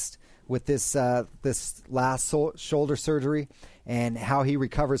this last shoulder surgery and how he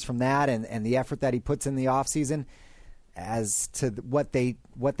recovers from that and the effort that he puts in the offseason, as to what they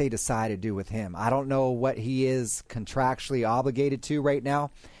decide to do with him. I don't know what he is contractually obligated to right now,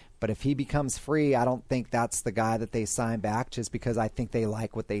 but if he becomes free, I don't think that's the guy that they sign back, just because I think they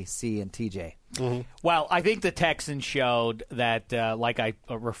like what they see in TJ. Mm-hmm. Well, I think the Texans showed that, like I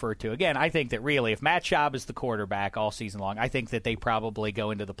referred to, again, I think that really if Matt Schaub is the quarterback all season long, I think that they probably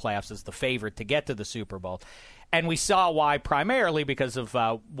go into the playoffs as the favorite to get to the Super Bowl. And we saw why, primarily because of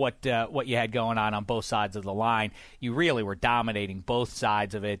what you had going on both sides of the line. You really were dominating both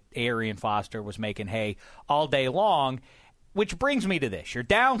sides of it. Arian Foster was making hay all day long, which brings me to this. You're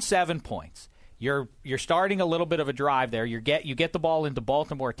down 7 points. You're starting a little bit of a drive there. You get the ball into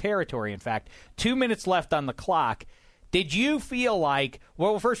Baltimore territory, in fact. 2 minutes left on the clock. Did you feel like,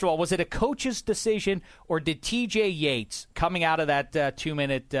 well, first of all, was it a coach's decision, or did T.J. Yates, coming out of that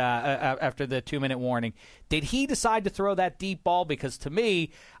 2-minute, after the 2-minute warning, did he decide to throw that deep ball? Because to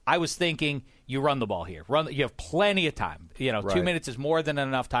me, I was thinking, you run the ball here. You have plenty of time. Right. 2 minutes is more than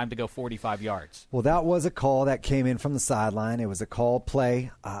enough time to go 45 yards. Well, that was a call that came in from the sideline. It was a called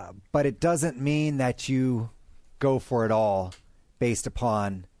play, but it doesn't mean that you go for it all based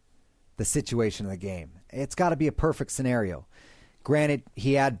upon the situation of the game. It's got to be a perfect scenario. Granted,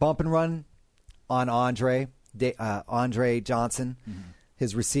 he had bump and run on Andre Johnson,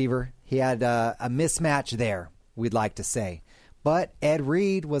 his receiver. He had a mismatch there, we'd like to say. But Ed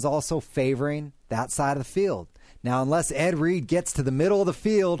Reed was also favoring that side of the field. Now, unless Ed Reed gets to the middle of the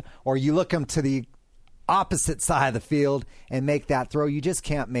field, or you look him to the opposite side of the field and make that throw, you just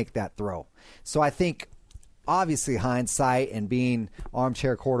can't make that throw. So I think, obviously, hindsight and being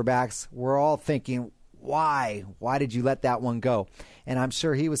armchair quarterbacks, we're all thinking, why did you let that one go? And I'm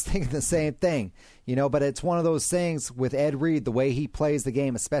sure he was thinking the same thing, but it's one of those things with Ed Reed, the way he plays the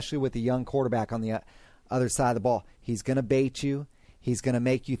game, especially with a young quarterback on the other side of the ball. He's going to bait you. He's going to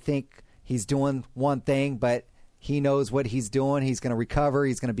make you think he's doing one thing, but he knows what he's doing. He's going to recover.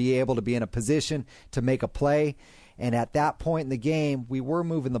 He's going to be able to be in a position to make a play. And at that point in the game, we were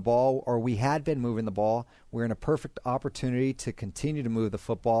moving the ball, or we had been moving the ball. We're in a perfect opportunity to continue to move the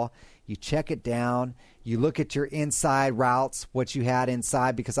football. You check it down. You look at your inside routes, what you had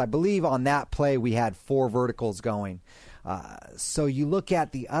inside, because I believe on that play we had 4 verticals going. So you look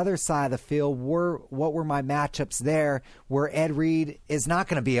at the other side of the field, what were my matchups there where Ed Reed is not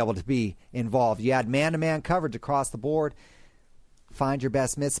going to be able to be involved? You had man-to-man coverage across the board. Find your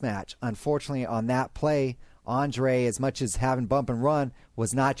best mismatch. Unfortunately, on that play, Andre, as much as having bump and run,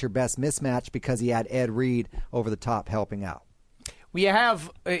 was not your best mismatch because he had Ed Reed over the top helping out. We have,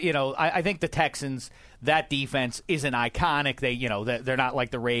 I think the Texans, that defense isn't iconic. They're not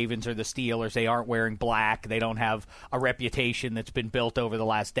like the Ravens or the Steelers. They aren't wearing black. They don't have a reputation that's been built over the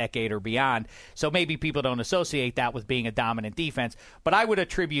last decade or beyond. So maybe people don't associate that with being a dominant defense. But I would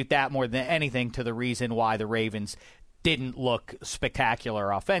attribute that more than anything to the reason why the Ravens didn't look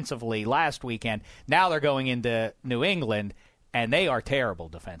spectacular offensively last weekend. Now they're going into New England, and they are terrible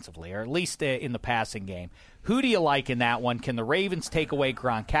defensively, or at least in the passing game. Who do you like in that one? Can the Ravens take away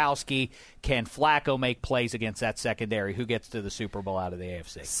Gronkowski? Can Flacco make plays against that secondary? Who gets to the Super Bowl out of the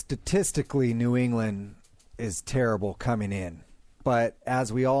AFC? Statistically, New England is terrible coming in. But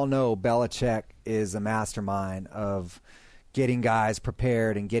as we all know, Belichick is a mastermind of getting guys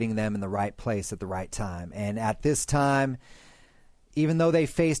prepared and getting them in the right place at the right time. And at this time, even though they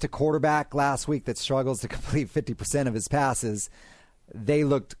faced a quarterback last week that struggles to complete 50% of his passes, they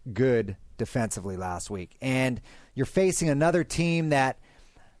looked good defensively last week. And you're facing another team that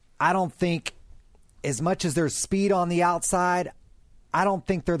I don't think, as much as there's speed on the outside, I don't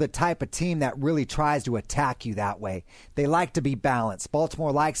think they're the type of team that really tries to attack you that way. They like to be balanced.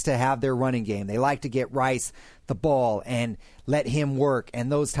 Baltimore likes to have their running game. They like to get Rice the ball and let him work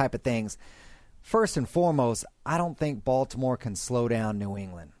and those type of things. First and foremost, I don't think Baltimore can slow down New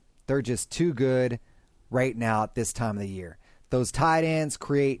England. They're just too good right now at this time of the year. Those tight ends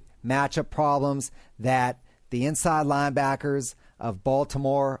create matchup problems that the inside linebackers of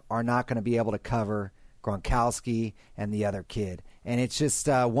Baltimore are not going to be able to cover Gronkowski and the other kid. And it's just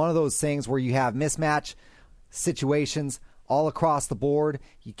one of those things where you have mismatch situations all across the board.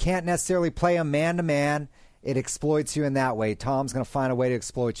 You can't necessarily play them man-to-man. It exploits you in that way. Tom's going to find a way to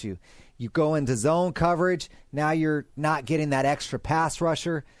exploit you. You go into zone coverage. Now you're not getting that extra pass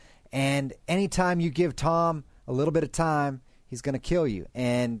rusher. And anytime you give Tom a little bit of time, he's going to kill you.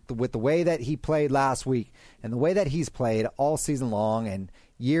 And with the way that he played last week and the way that he's played all season long and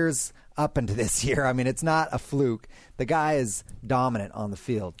years up into this year, I mean, it's not a fluke. The guy is dominant on the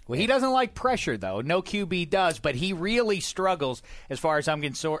field. Well, he doesn't like pressure, though. No QB does, but he really struggles, as far as I'm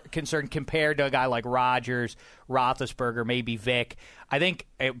concerned, compared to a guy like Rodgers, Roethlisberger, maybe Vic. I think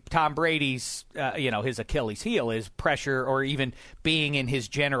Tom Brady's, his Achilles heel is pressure or even being in his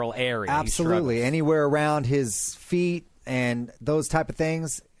general area. Absolutely. Anywhere around his feet and those type of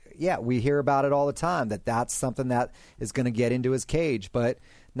things, yeah, we hear about it all the time, that's something that is going to get into his cage. But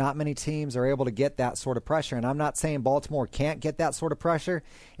not many teams are able to get that sort of pressure. And I'm not saying Baltimore can't get that sort of pressure.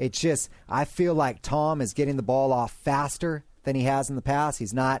 It's just I feel like Tom is getting the ball off faster than he has in the past.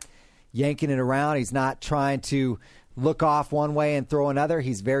 He's not yanking it around. He's not trying to look off one way and throw another.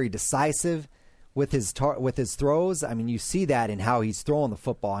 He's very decisive with his throws. I mean, you see that in how he's throwing the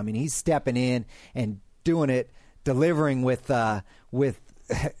football. I mean, he's stepping in and doing it, delivering with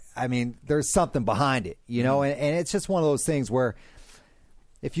I mean, there's something behind it, and it's just one of those things where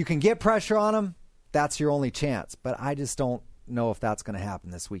if you can get pressure on him, that's your only chance. But I just don't know if that's going to happen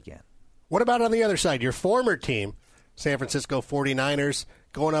this weekend. What about on the other side? Your former team, San Francisco 49ers,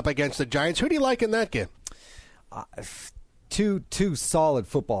 going up against the Giants. Who do you like in that game? Two solid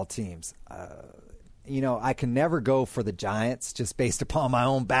football teams. I can never go for the Giants just based upon my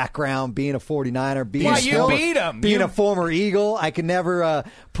own background, being a 49er, being a former Eagle. I can never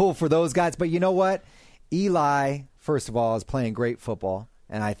pull for those guys. But you know what? Eli, first of all, is playing great football.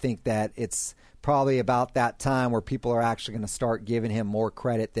 And I think that it's probably about that time where people are actually going to start giving him more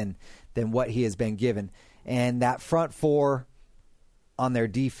credit than what he has been given. And that front four on their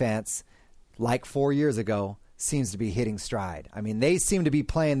defense, like 4 years ago, seems to be hitting stride. I mean, they seem to be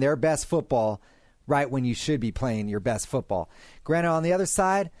playing their best football right when you should be playing your best football. Granted, on the other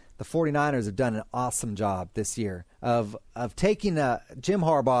side, the 49ers have done an awesome job this year of taking Jim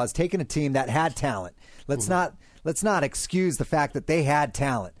Harbaugh has taken a team that had talent. Let's not excuse the fact that they had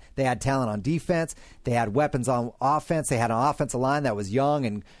talent. They had talent on defense. They had weapons on offense. They had an offensive line that was young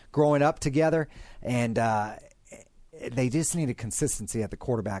and growing up together. And they just needed consistency at the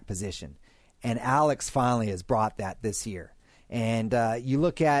quarterback position. And Alex finally has brought that this year. And you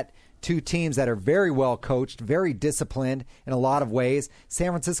look at two teams that are very well coached, very disciplined in a lot of ways.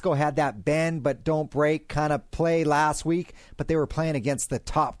 San Francisco had that bend but don't break kind of play last week, but they were playing against the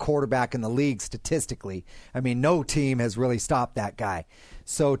top quarterback in the league statistically. I mean, no team has really stopped that guy.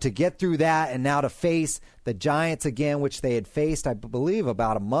 So to get through that and now to face the Giants again, which they had faced, I believe,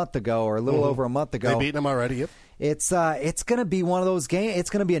 about a month ago or a little over a month ago. They've beaten them already, yep. It's going to be one of those games.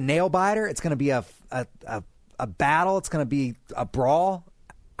 It's going to be a nail-biter. It's going to be a battle. It's going to be a brawl.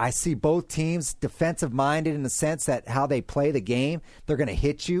 I see both teams defensive-minded in the sense that how they play the game. They're going to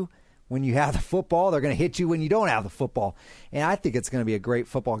hit you when you have the football. They're going to hit you when you don't have the football. And I think it's going to be a great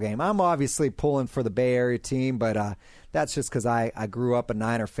football game. I'm obviously pulling for the Bay Area team, but that's just because I grew up a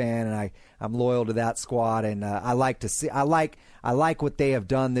Niner fan and I'm loyal to that squad. And I like what they have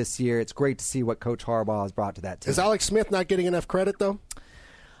done this year. It's great to see what Coach Harbaugh has brought to that team. Is Alex Smith not getting enough credit, though?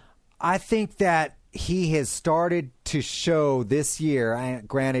 I think that he has started to show this year.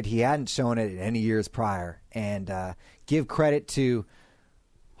 Granted, he hadn't shown it in any years prior. And give credit to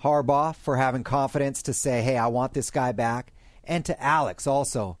Harbaugh for having confidence to say, hey, I want this guy back. And to Alex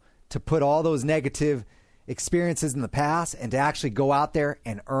also to put all those negative experiences in the past and to actually go out there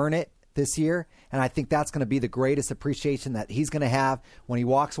and earn it this year. And I think that's going to be the greatest appreciation that he's going to have when he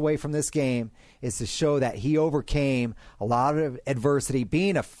walks away from this game, is to show that he overcame a lot of adversity,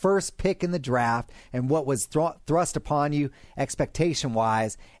 being a first pick in the draft and what was thrust upon you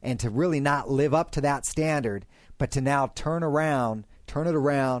expectation-wise, and to really not live up to that standard, but to now turn it around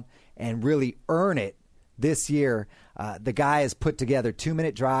and really earn it this year. The guy has put together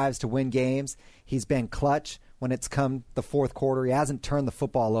 2-minute drives to win games. He's been clutch when it's come the fourth quarter. He hasn't turned the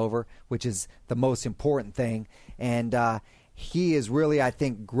football over, which is the most important thing. And he is really, I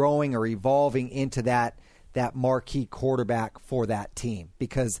think, growing or evolving into that marquee quarterback for that team.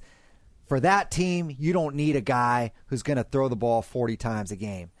 Because for that team, you don't need a guy who's going to throw the ball 40 times a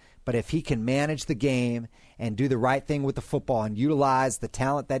game. But if he can manage the game and do the right thing with the football and utilize the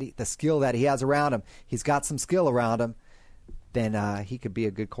talent the skill that he has around him, he's got some skill around him, then he could be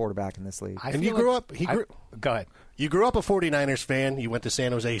a good quarterback in this league. And you grew up. Go ahead. You grew up a 49ers fan. You went to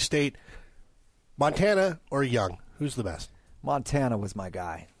San Jose State. Montana or Young? Who's the best? Montana was my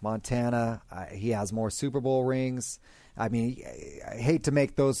guy. Montana, he has more Super Bowl rings. I mean, I hate to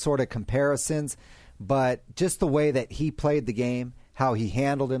make those sort of comparisons, but just the way that he played the game, how he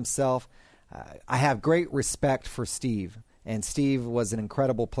handled himself. I have great respect for Steve, and Steve was an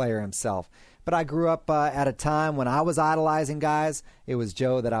incredible player himself. But I grew up at a time when I was idolizing guys. It was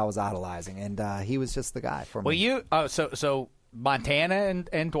Joe that I was idolizing, and he was just the guy for me. Well, so Montana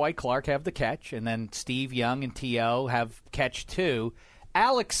and Dwight Clark have the catch, and then Steve Young and T.O. have catch 2.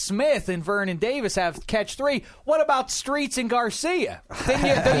 Alex Smith and Vernon Davis have catch 3. What about Streets and Garcia?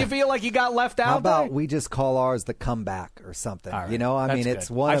 Don't you feel like you got left out? How about there? we just call ours the comeback or something? All right. You know, I mean, That's it's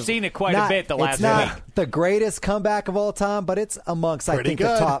good. one. I've seen it quite a bit the last It's not week. the greatest comeback of all time, but it's amongst I Pretty think good.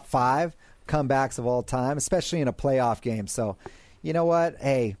 the top 5 comebacks of all time, especially in a playoff game. So, you know what?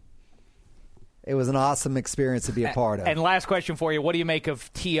 Hey, it was an awesome experience to be a part of. And last question for you. What do you make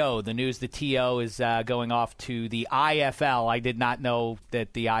of T.O.? The news that T.O. is going off to the IFL. I did not know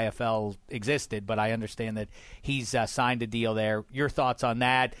that the IFL existed, but I understand that he's signed a deal there. Your thoughts on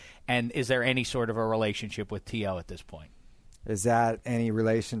that? And is there any sort of a relationship with T.O. at this point? Is that any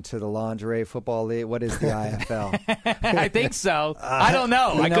relation to the Lingerie Football League? What is the IFL? I think so. I don't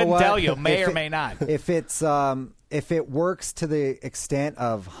know. You I know couldn't what? tell you. May If or it- may not. If it works to the extent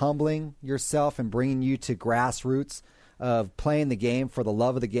of humbling yourself and bringing you to grassroots of playing the game for the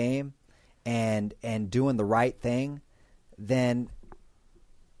love of the game and doing the right thing, then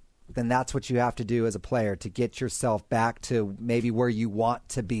that's what you have to do as a player to get yourself back to maybe where you want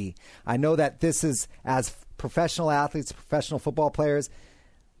to be. I know that this is, as professional athletes, professional football players,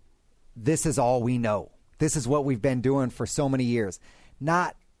 this is all we know. This is what we've been doing for so many years.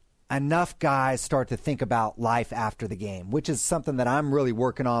 Not enough guys start to think about life after the game, which is something that I'm really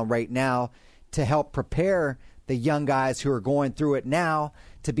working on right now to help prepare the young guys who are going through it now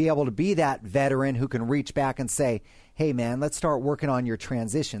to be able to be that veteran who can reach back and say, hey, man, let's start working on your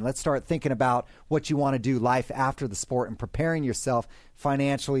transition. Let's start thinking about what you want to do life after the sport and preparing yourself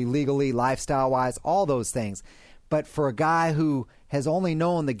financially, legally, lifestyle-wise, all those things. But for a guy who has only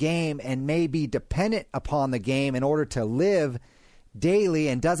known the game and may be dependent upon the game in order to live daily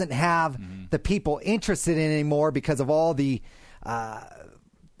and doesn't have the people interested in anymore because of all the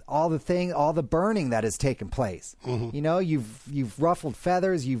burning that has taken place. You know, you've ruffled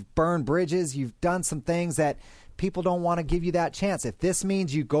feathers, you've burned bridges, you've done some things that people don't want to give you that chance. If this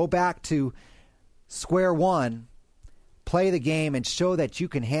means you go back to square one, play the game and show that you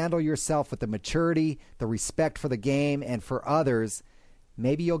can handle yourself with the maturity, the respect for the game and for others,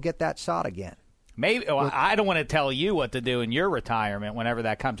 maybe you'll get that shot again. Maybe. Well, I don't want to tell you what to do in your retirement whenever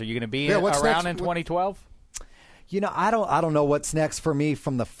that comes. Are you going to be what's around next? in 2012? You know, I don't know what's next for me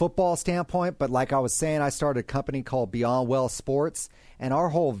from the football standpoint, but like I was saying, I started a company called Beyond Well Sports, and our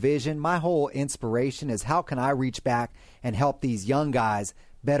whole vision, my whole inspiration is how can I reach back and help these young guys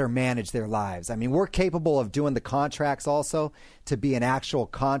better manage their lives. I mean, we're capable of doing the contracts also to be an actual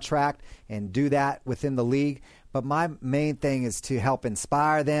contract and do that within the league, but my main thing is to help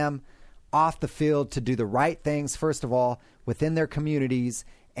inspire them off the field to do the right things, first of all, within their communities,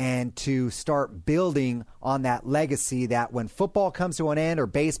 and to start building on that legacy that when football comes to an end or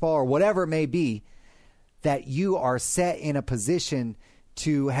baseball or whatever it may be, that you are set in a position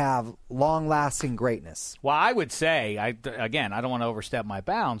to have long-lasting greatness. Well, I would say, I don't want to overstep my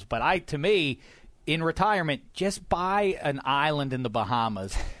bounds, but to me, in retirement, just buy an island in the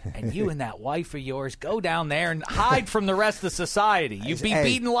Bahamas, and you and that wife of yours go down there and hide from the rest of society. You'd be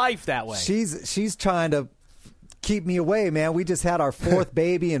beating life that way. She's trying to keep me away, man. We just had our 4th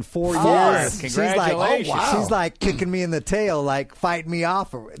baby in 4 Fourth. years. Congratulations. She's like kicking me in the tail, like fighting me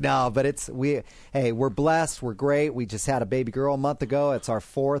off. No, but we're blessed. We're great. We just had a baby girl a month ago. It's our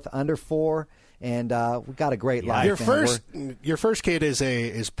 4th under 4, and we got a great life. Your first kid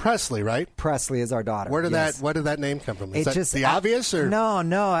is Presley, right? Presley is our daughter. Where did yes. that name come from? Is It that just the obvious or no,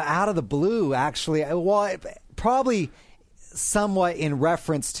 out of the blue? Actually, well, probably somewhat in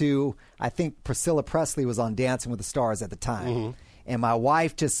reference to, I think Priscilla Presley was on Dancing with the Stars at the time, and my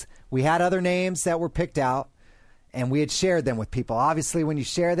wife we had other names that were picked out, and we had shared them with people. Obviously, when you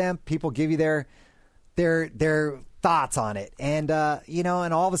share them, people give you their thoughts on it, and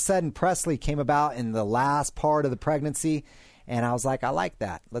and all of a sudden Presley came about in the last part of the pregnancy, and I was like, I like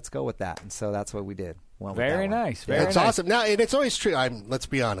that. Let's go with that, and so that's what we did. Went with Very that one. nice. Very it's nice. awesome. Now, and it's always true. Let's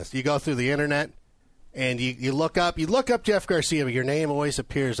be honest. You go through the internet and you look up Jeff Garcia, but your name always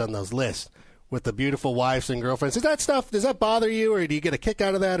appears on those lists with the beautiful wives and girlfriends. Does that bother you, or do you get a kick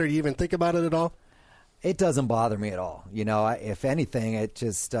out of that, or do you even think about it at all? It doesn't bother me at all. If anything, it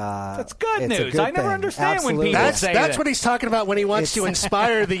just That's good it's a news. good I never thing. understand Absolutely. when people That's say what he's talking about when he wants to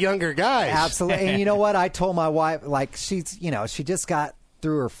inspire the younger guys. Absolutely. And you know what? I told my wife, like, she just got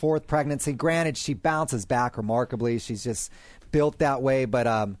through her 4th pregnancy. Granted, she bounces back remarkably. She's just built that way.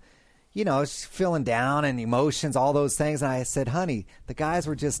 But, she's feeling down and emotions, all those things. And I said, honey, the guys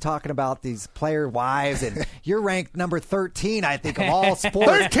were just talking about these player wives, and you're ranked number 13, I think, of all sports.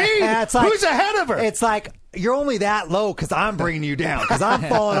 13? It's like, who's ahead of her? It's like, you're only that low because I'm bringing you down, because I'm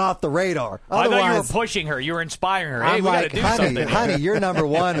falling off the radar. I thought you were pushing her. You were inspiring her. Hey, I'm we like, got to do something. honey, you're number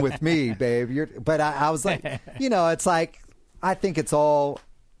one with me, babe. But I was like, it's like, I think it's all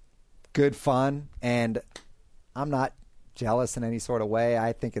good fun, and I'm not jealous in any sort of way.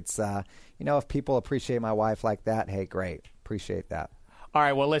 I think it's, if people appreciate my wife like that, hey, great. Appreciate that. All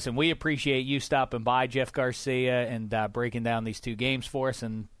right, well, listen, we appreciate you stopping by, Jeff Garcia, and breaking down these 2 games for us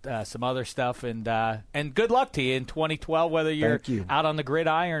and some other stuff. And good luck to you in 2012, whether you're out on the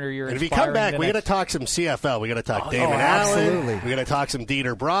gridiron or you're And if you come back, we got to talk some CFL. We got to talk Damon Allen. Absolutely. We got to talk some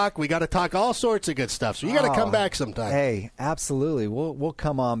Dieter Brock. We got to talk all sorts of good stuff. So you got to come back sometime. Hey, absolutely. We'll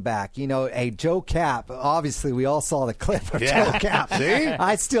come on back. Joe Cap, obviously we all saw the clip of Joe Cap. See?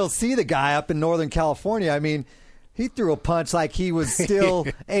 I still see the guy up in Northern California. I mean, he threw a punch like he was still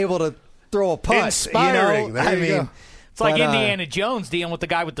able to throw a punch. Inspiring. There you go. It's like Indiana Jones dealing with the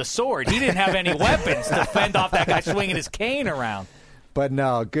guy with the sword. He didn't have any weapons to fend off that guy swinging his cane around. But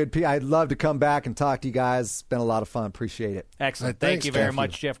no, good. I'd love to come back and talk to you guys. It's been a lot of fun. Appreciate it. Excellent. Thanks, Thank you very Jeff.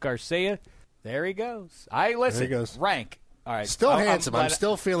 much, Jeff Garcia. There he goes. Listen, There he goes. rank. All right. Still handsome. I'm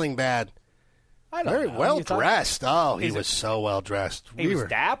still feeling bad. I don't Very know. well You thought- dressed. Oh, he Is it- was so well dressed. He was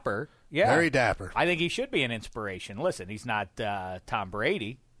dapper. Yeah. Very dapper. I think he should be an inspiration. Listen, he's not Tom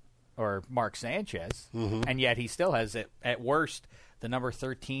Brady or Mark Sanchez, and yet he still has, at worst, the number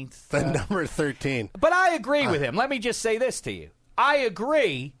 13th. The number 13. But I agree with him. Let me just say this to you. I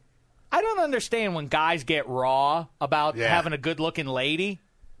agree. I don't understand when guys get raw about having a good-looking lady.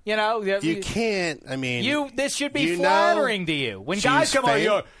 You can't. I mean, this should be flattering to you. When guys come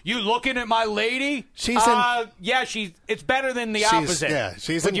on, you looking at my lady? She's it's better than the opposite. Yeah,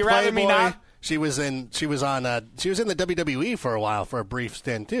 she's Would in you Playboy. rather me not? She was in the WWE for a while, for a brief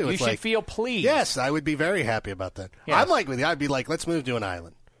stint too. You It's should like, feel pleased. Yes, I would be very happy about that. Yes. I'm like with you. I'd be like, let's move to an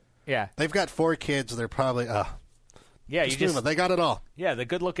island. Yeah. They've got 4 kids. They're probably Yeah, they got it all. Yeah, the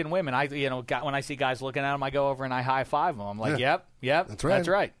good-looking women. When I see guys looking at them, I go over and I high five them. I'm like, yep, That's right. That's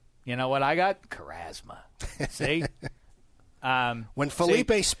right. You know what I got? Charisma. See? When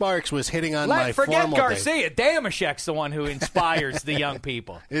Felipe Sparks was hitting on my forget formal Garcia. Damashek's the one who inspires the young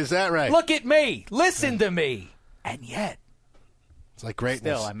people. Is that right? Look at me. Listen to me. And yet, it's like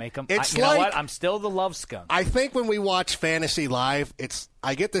greatness. still, I make them. It's you know like, what? I'm still the love skunk. I think when we watch Fantasy Live,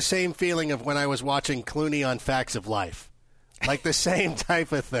 I get the same feeling of when I was watching Clooney on Facts of Life. Like the same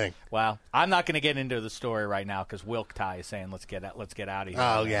type of thing. Well, I'm not going to get into the story right now because Wilk Ty is saying let's get out of here.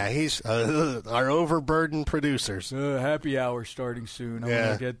 Oh yeah, he's our overburdened producers. Happy hour starting soon.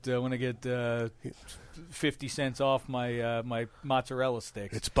 Yeah. I want to get 50 cents off my mozzarella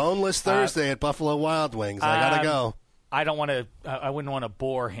sticks. It's Boneless Thursday at Buffalo Wild Wings. I gotta go. I don't want to. I wouldn't want to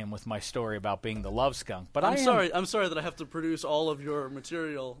bore him with my story about being the love skunk. But I'm sorry that I have to produce all of your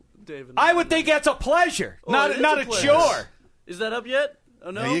material, David. I would think that's a pleasure, not a pleasure. chore. Is that up yet?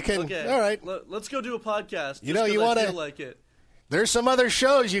 Oh no. Yeah, you can. Okay. All right. Let's go do a podcast. You know, just you 'cause I wanna- feel like it. There's some other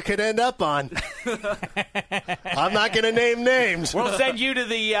shows you could end up on. I'm not going to name names. We'll send you to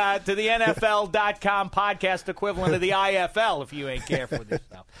the NFL.com podcast equivalent of the IFL if you ain't careful with this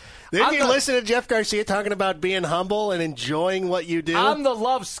stuff. Didn't you listen to Jeff Garcia talking about being humble and enjoying what you do? I'm the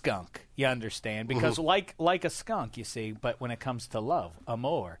love skunk, you understand, because like a skunk, you see, but when it comes to love,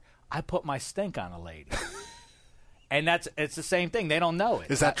 amor, I put my stink on a lady. And it's the same thing. They don't know it.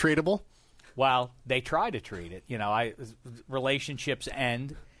 Is that treatable? Well, they try to treat it. Relationships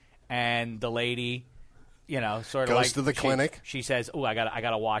end, and the lady, sort of goes to the clinic. She says, "Oh, I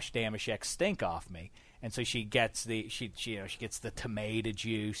gotta wash Damashek's stink off me," and so she gets she gets the tomato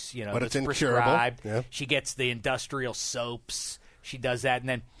juice, But that's it's incurable. prescribed. Yeah. She gets the industrial soaps. She does that, and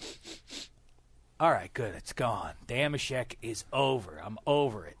then, all right, good, it's gone. Damashek is over. I'm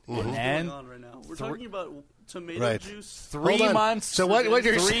over it. And What's then going on right now? We're talking about tomato Right. juice. 3 Hold on. months. So what you're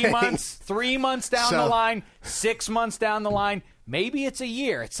three saying? months. 3 months down the line. 6 months down the line. Maybe it's a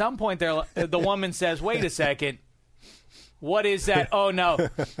year. At some point, the woman says, "Wait a second. What is that? Oh no,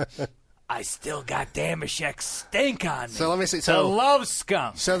 I still got Damashek's stink on me." So let me see. the So love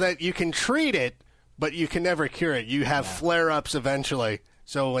skunk. so that you can treat it, but you can never cure it. You have flare-ups eventually.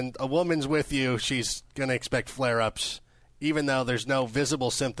 So when a woman's with you, she's going to expect flare-ups, even though there's no visible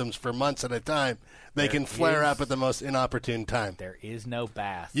symptoms for months at a time. They can flare up at the most inopportune time. There is no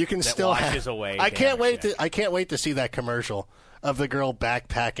bath. You can that still washes away. I can't wait Damashek. to see that commercial of the girl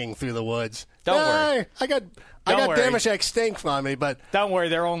backpacking through the woods. Don't worry. I got worry. Damashek stink on me, but Don't worry,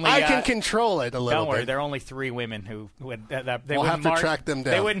 they're only. I can control it a little Don't worry, bit. there are only 3 women who would. They We'll wouldn't have to track them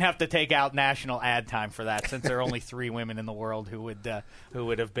down. They wouldn't have to take out national ad time for that, since there are only 3 women in the world who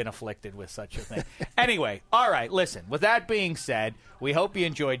would have been afflicted with such a thing. Anyway, all right. Listen. With that being said, we hope you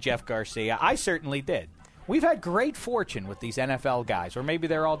enjoyed Jeff Garcia. I certainly did. We've had great fortune with these NFL guys, or maybe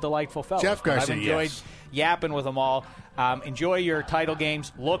they're all delightful fellows. Jeff Garcia, I've enjoyed yes. yapping with them all. Enjoy your title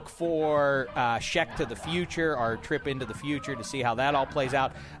games. Look for Sheck to the Future, our trip into the future, to see how that all plays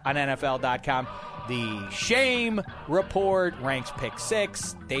out on NFL.com. The Shame Report ranks Pick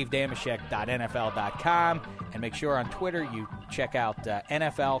 6, DaveDamashek.NFL.com. And make sure on Twitter you check out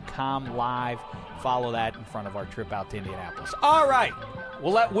NFL.com Live. Follow that in front of our trip out to Indianapolis. All right.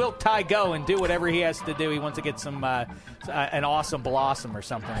 We'll let Wilt Ty go and do whatever he has to do. He wants to get some an awesome blossom or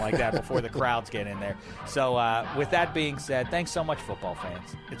something like that before the crowds get in there. So with that being said, thanks so much, football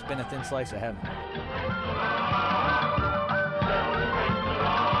fans. It's been a thin slice of heaven.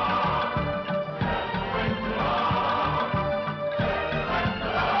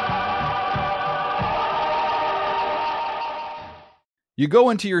 You go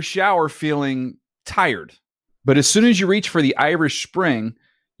into your shower feeling tired, but as soon as you reach for the Irish Spring,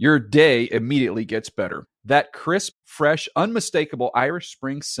 your day immediately gets better. That crisp, fresh, unmistakable Irish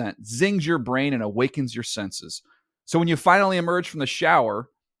Spring scent zings your brain and awakens your senses. So when you finally emerge from the shower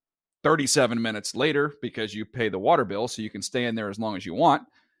 37 minutes later, because you pay the water bill so you can stay in there as long as you want,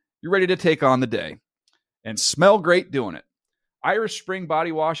 you're ready to take on the day and smell great doing it. Irish Spring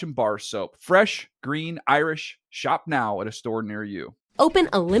Body Wash and Bar Soap. Fresh, green, Irish. Shop now at a store near you. Open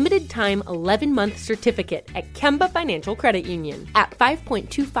a limited-time 11-month certificate at Kemba Financial Credit Union. At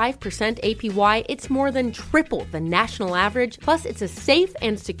 5.25% APY, it's more than triple the national average, plus it's a safe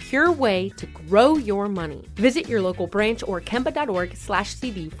and secure way to grow your money. Visit your local branch or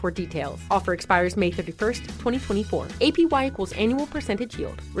kemba.org/CD for details. Offer expires May 31st, 2024. APY equals annual percentage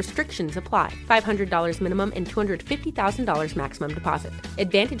yield. Restrictions apply. $500 minimum and $250,000 maximum deposit.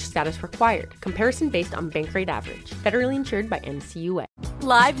 Advantage status required. Comparison based on bank rate average. Federally insured by NCUA.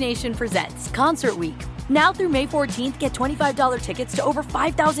 Live Nation presents Concert Week. Now through May 14th, get $25 tickets to over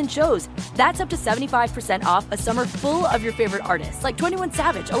 5,000 shows. That's up to 75% off a summer full of your favorite artists like 21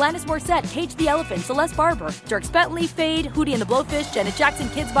 Savage, Alanis Morissette, Cage the Elephant, Celeste Barber, Dierks Bentley, Fade, Hootie and the Blowfish, Janet Jackson,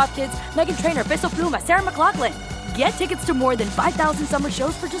 Kids Bop Kids, Meghan Trainor, Peso Pluma, Sarah McLachlan. Get tickets to more than 5,000 summer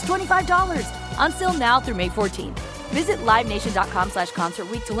shows for just $25. On sale now through May 14th. Visit LiveNation.com/Concert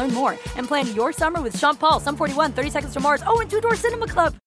Week to learn more and plan your summer with Sean Paul, Sum 41, 30 Seconds to Mars, and Two Door Cinema Club.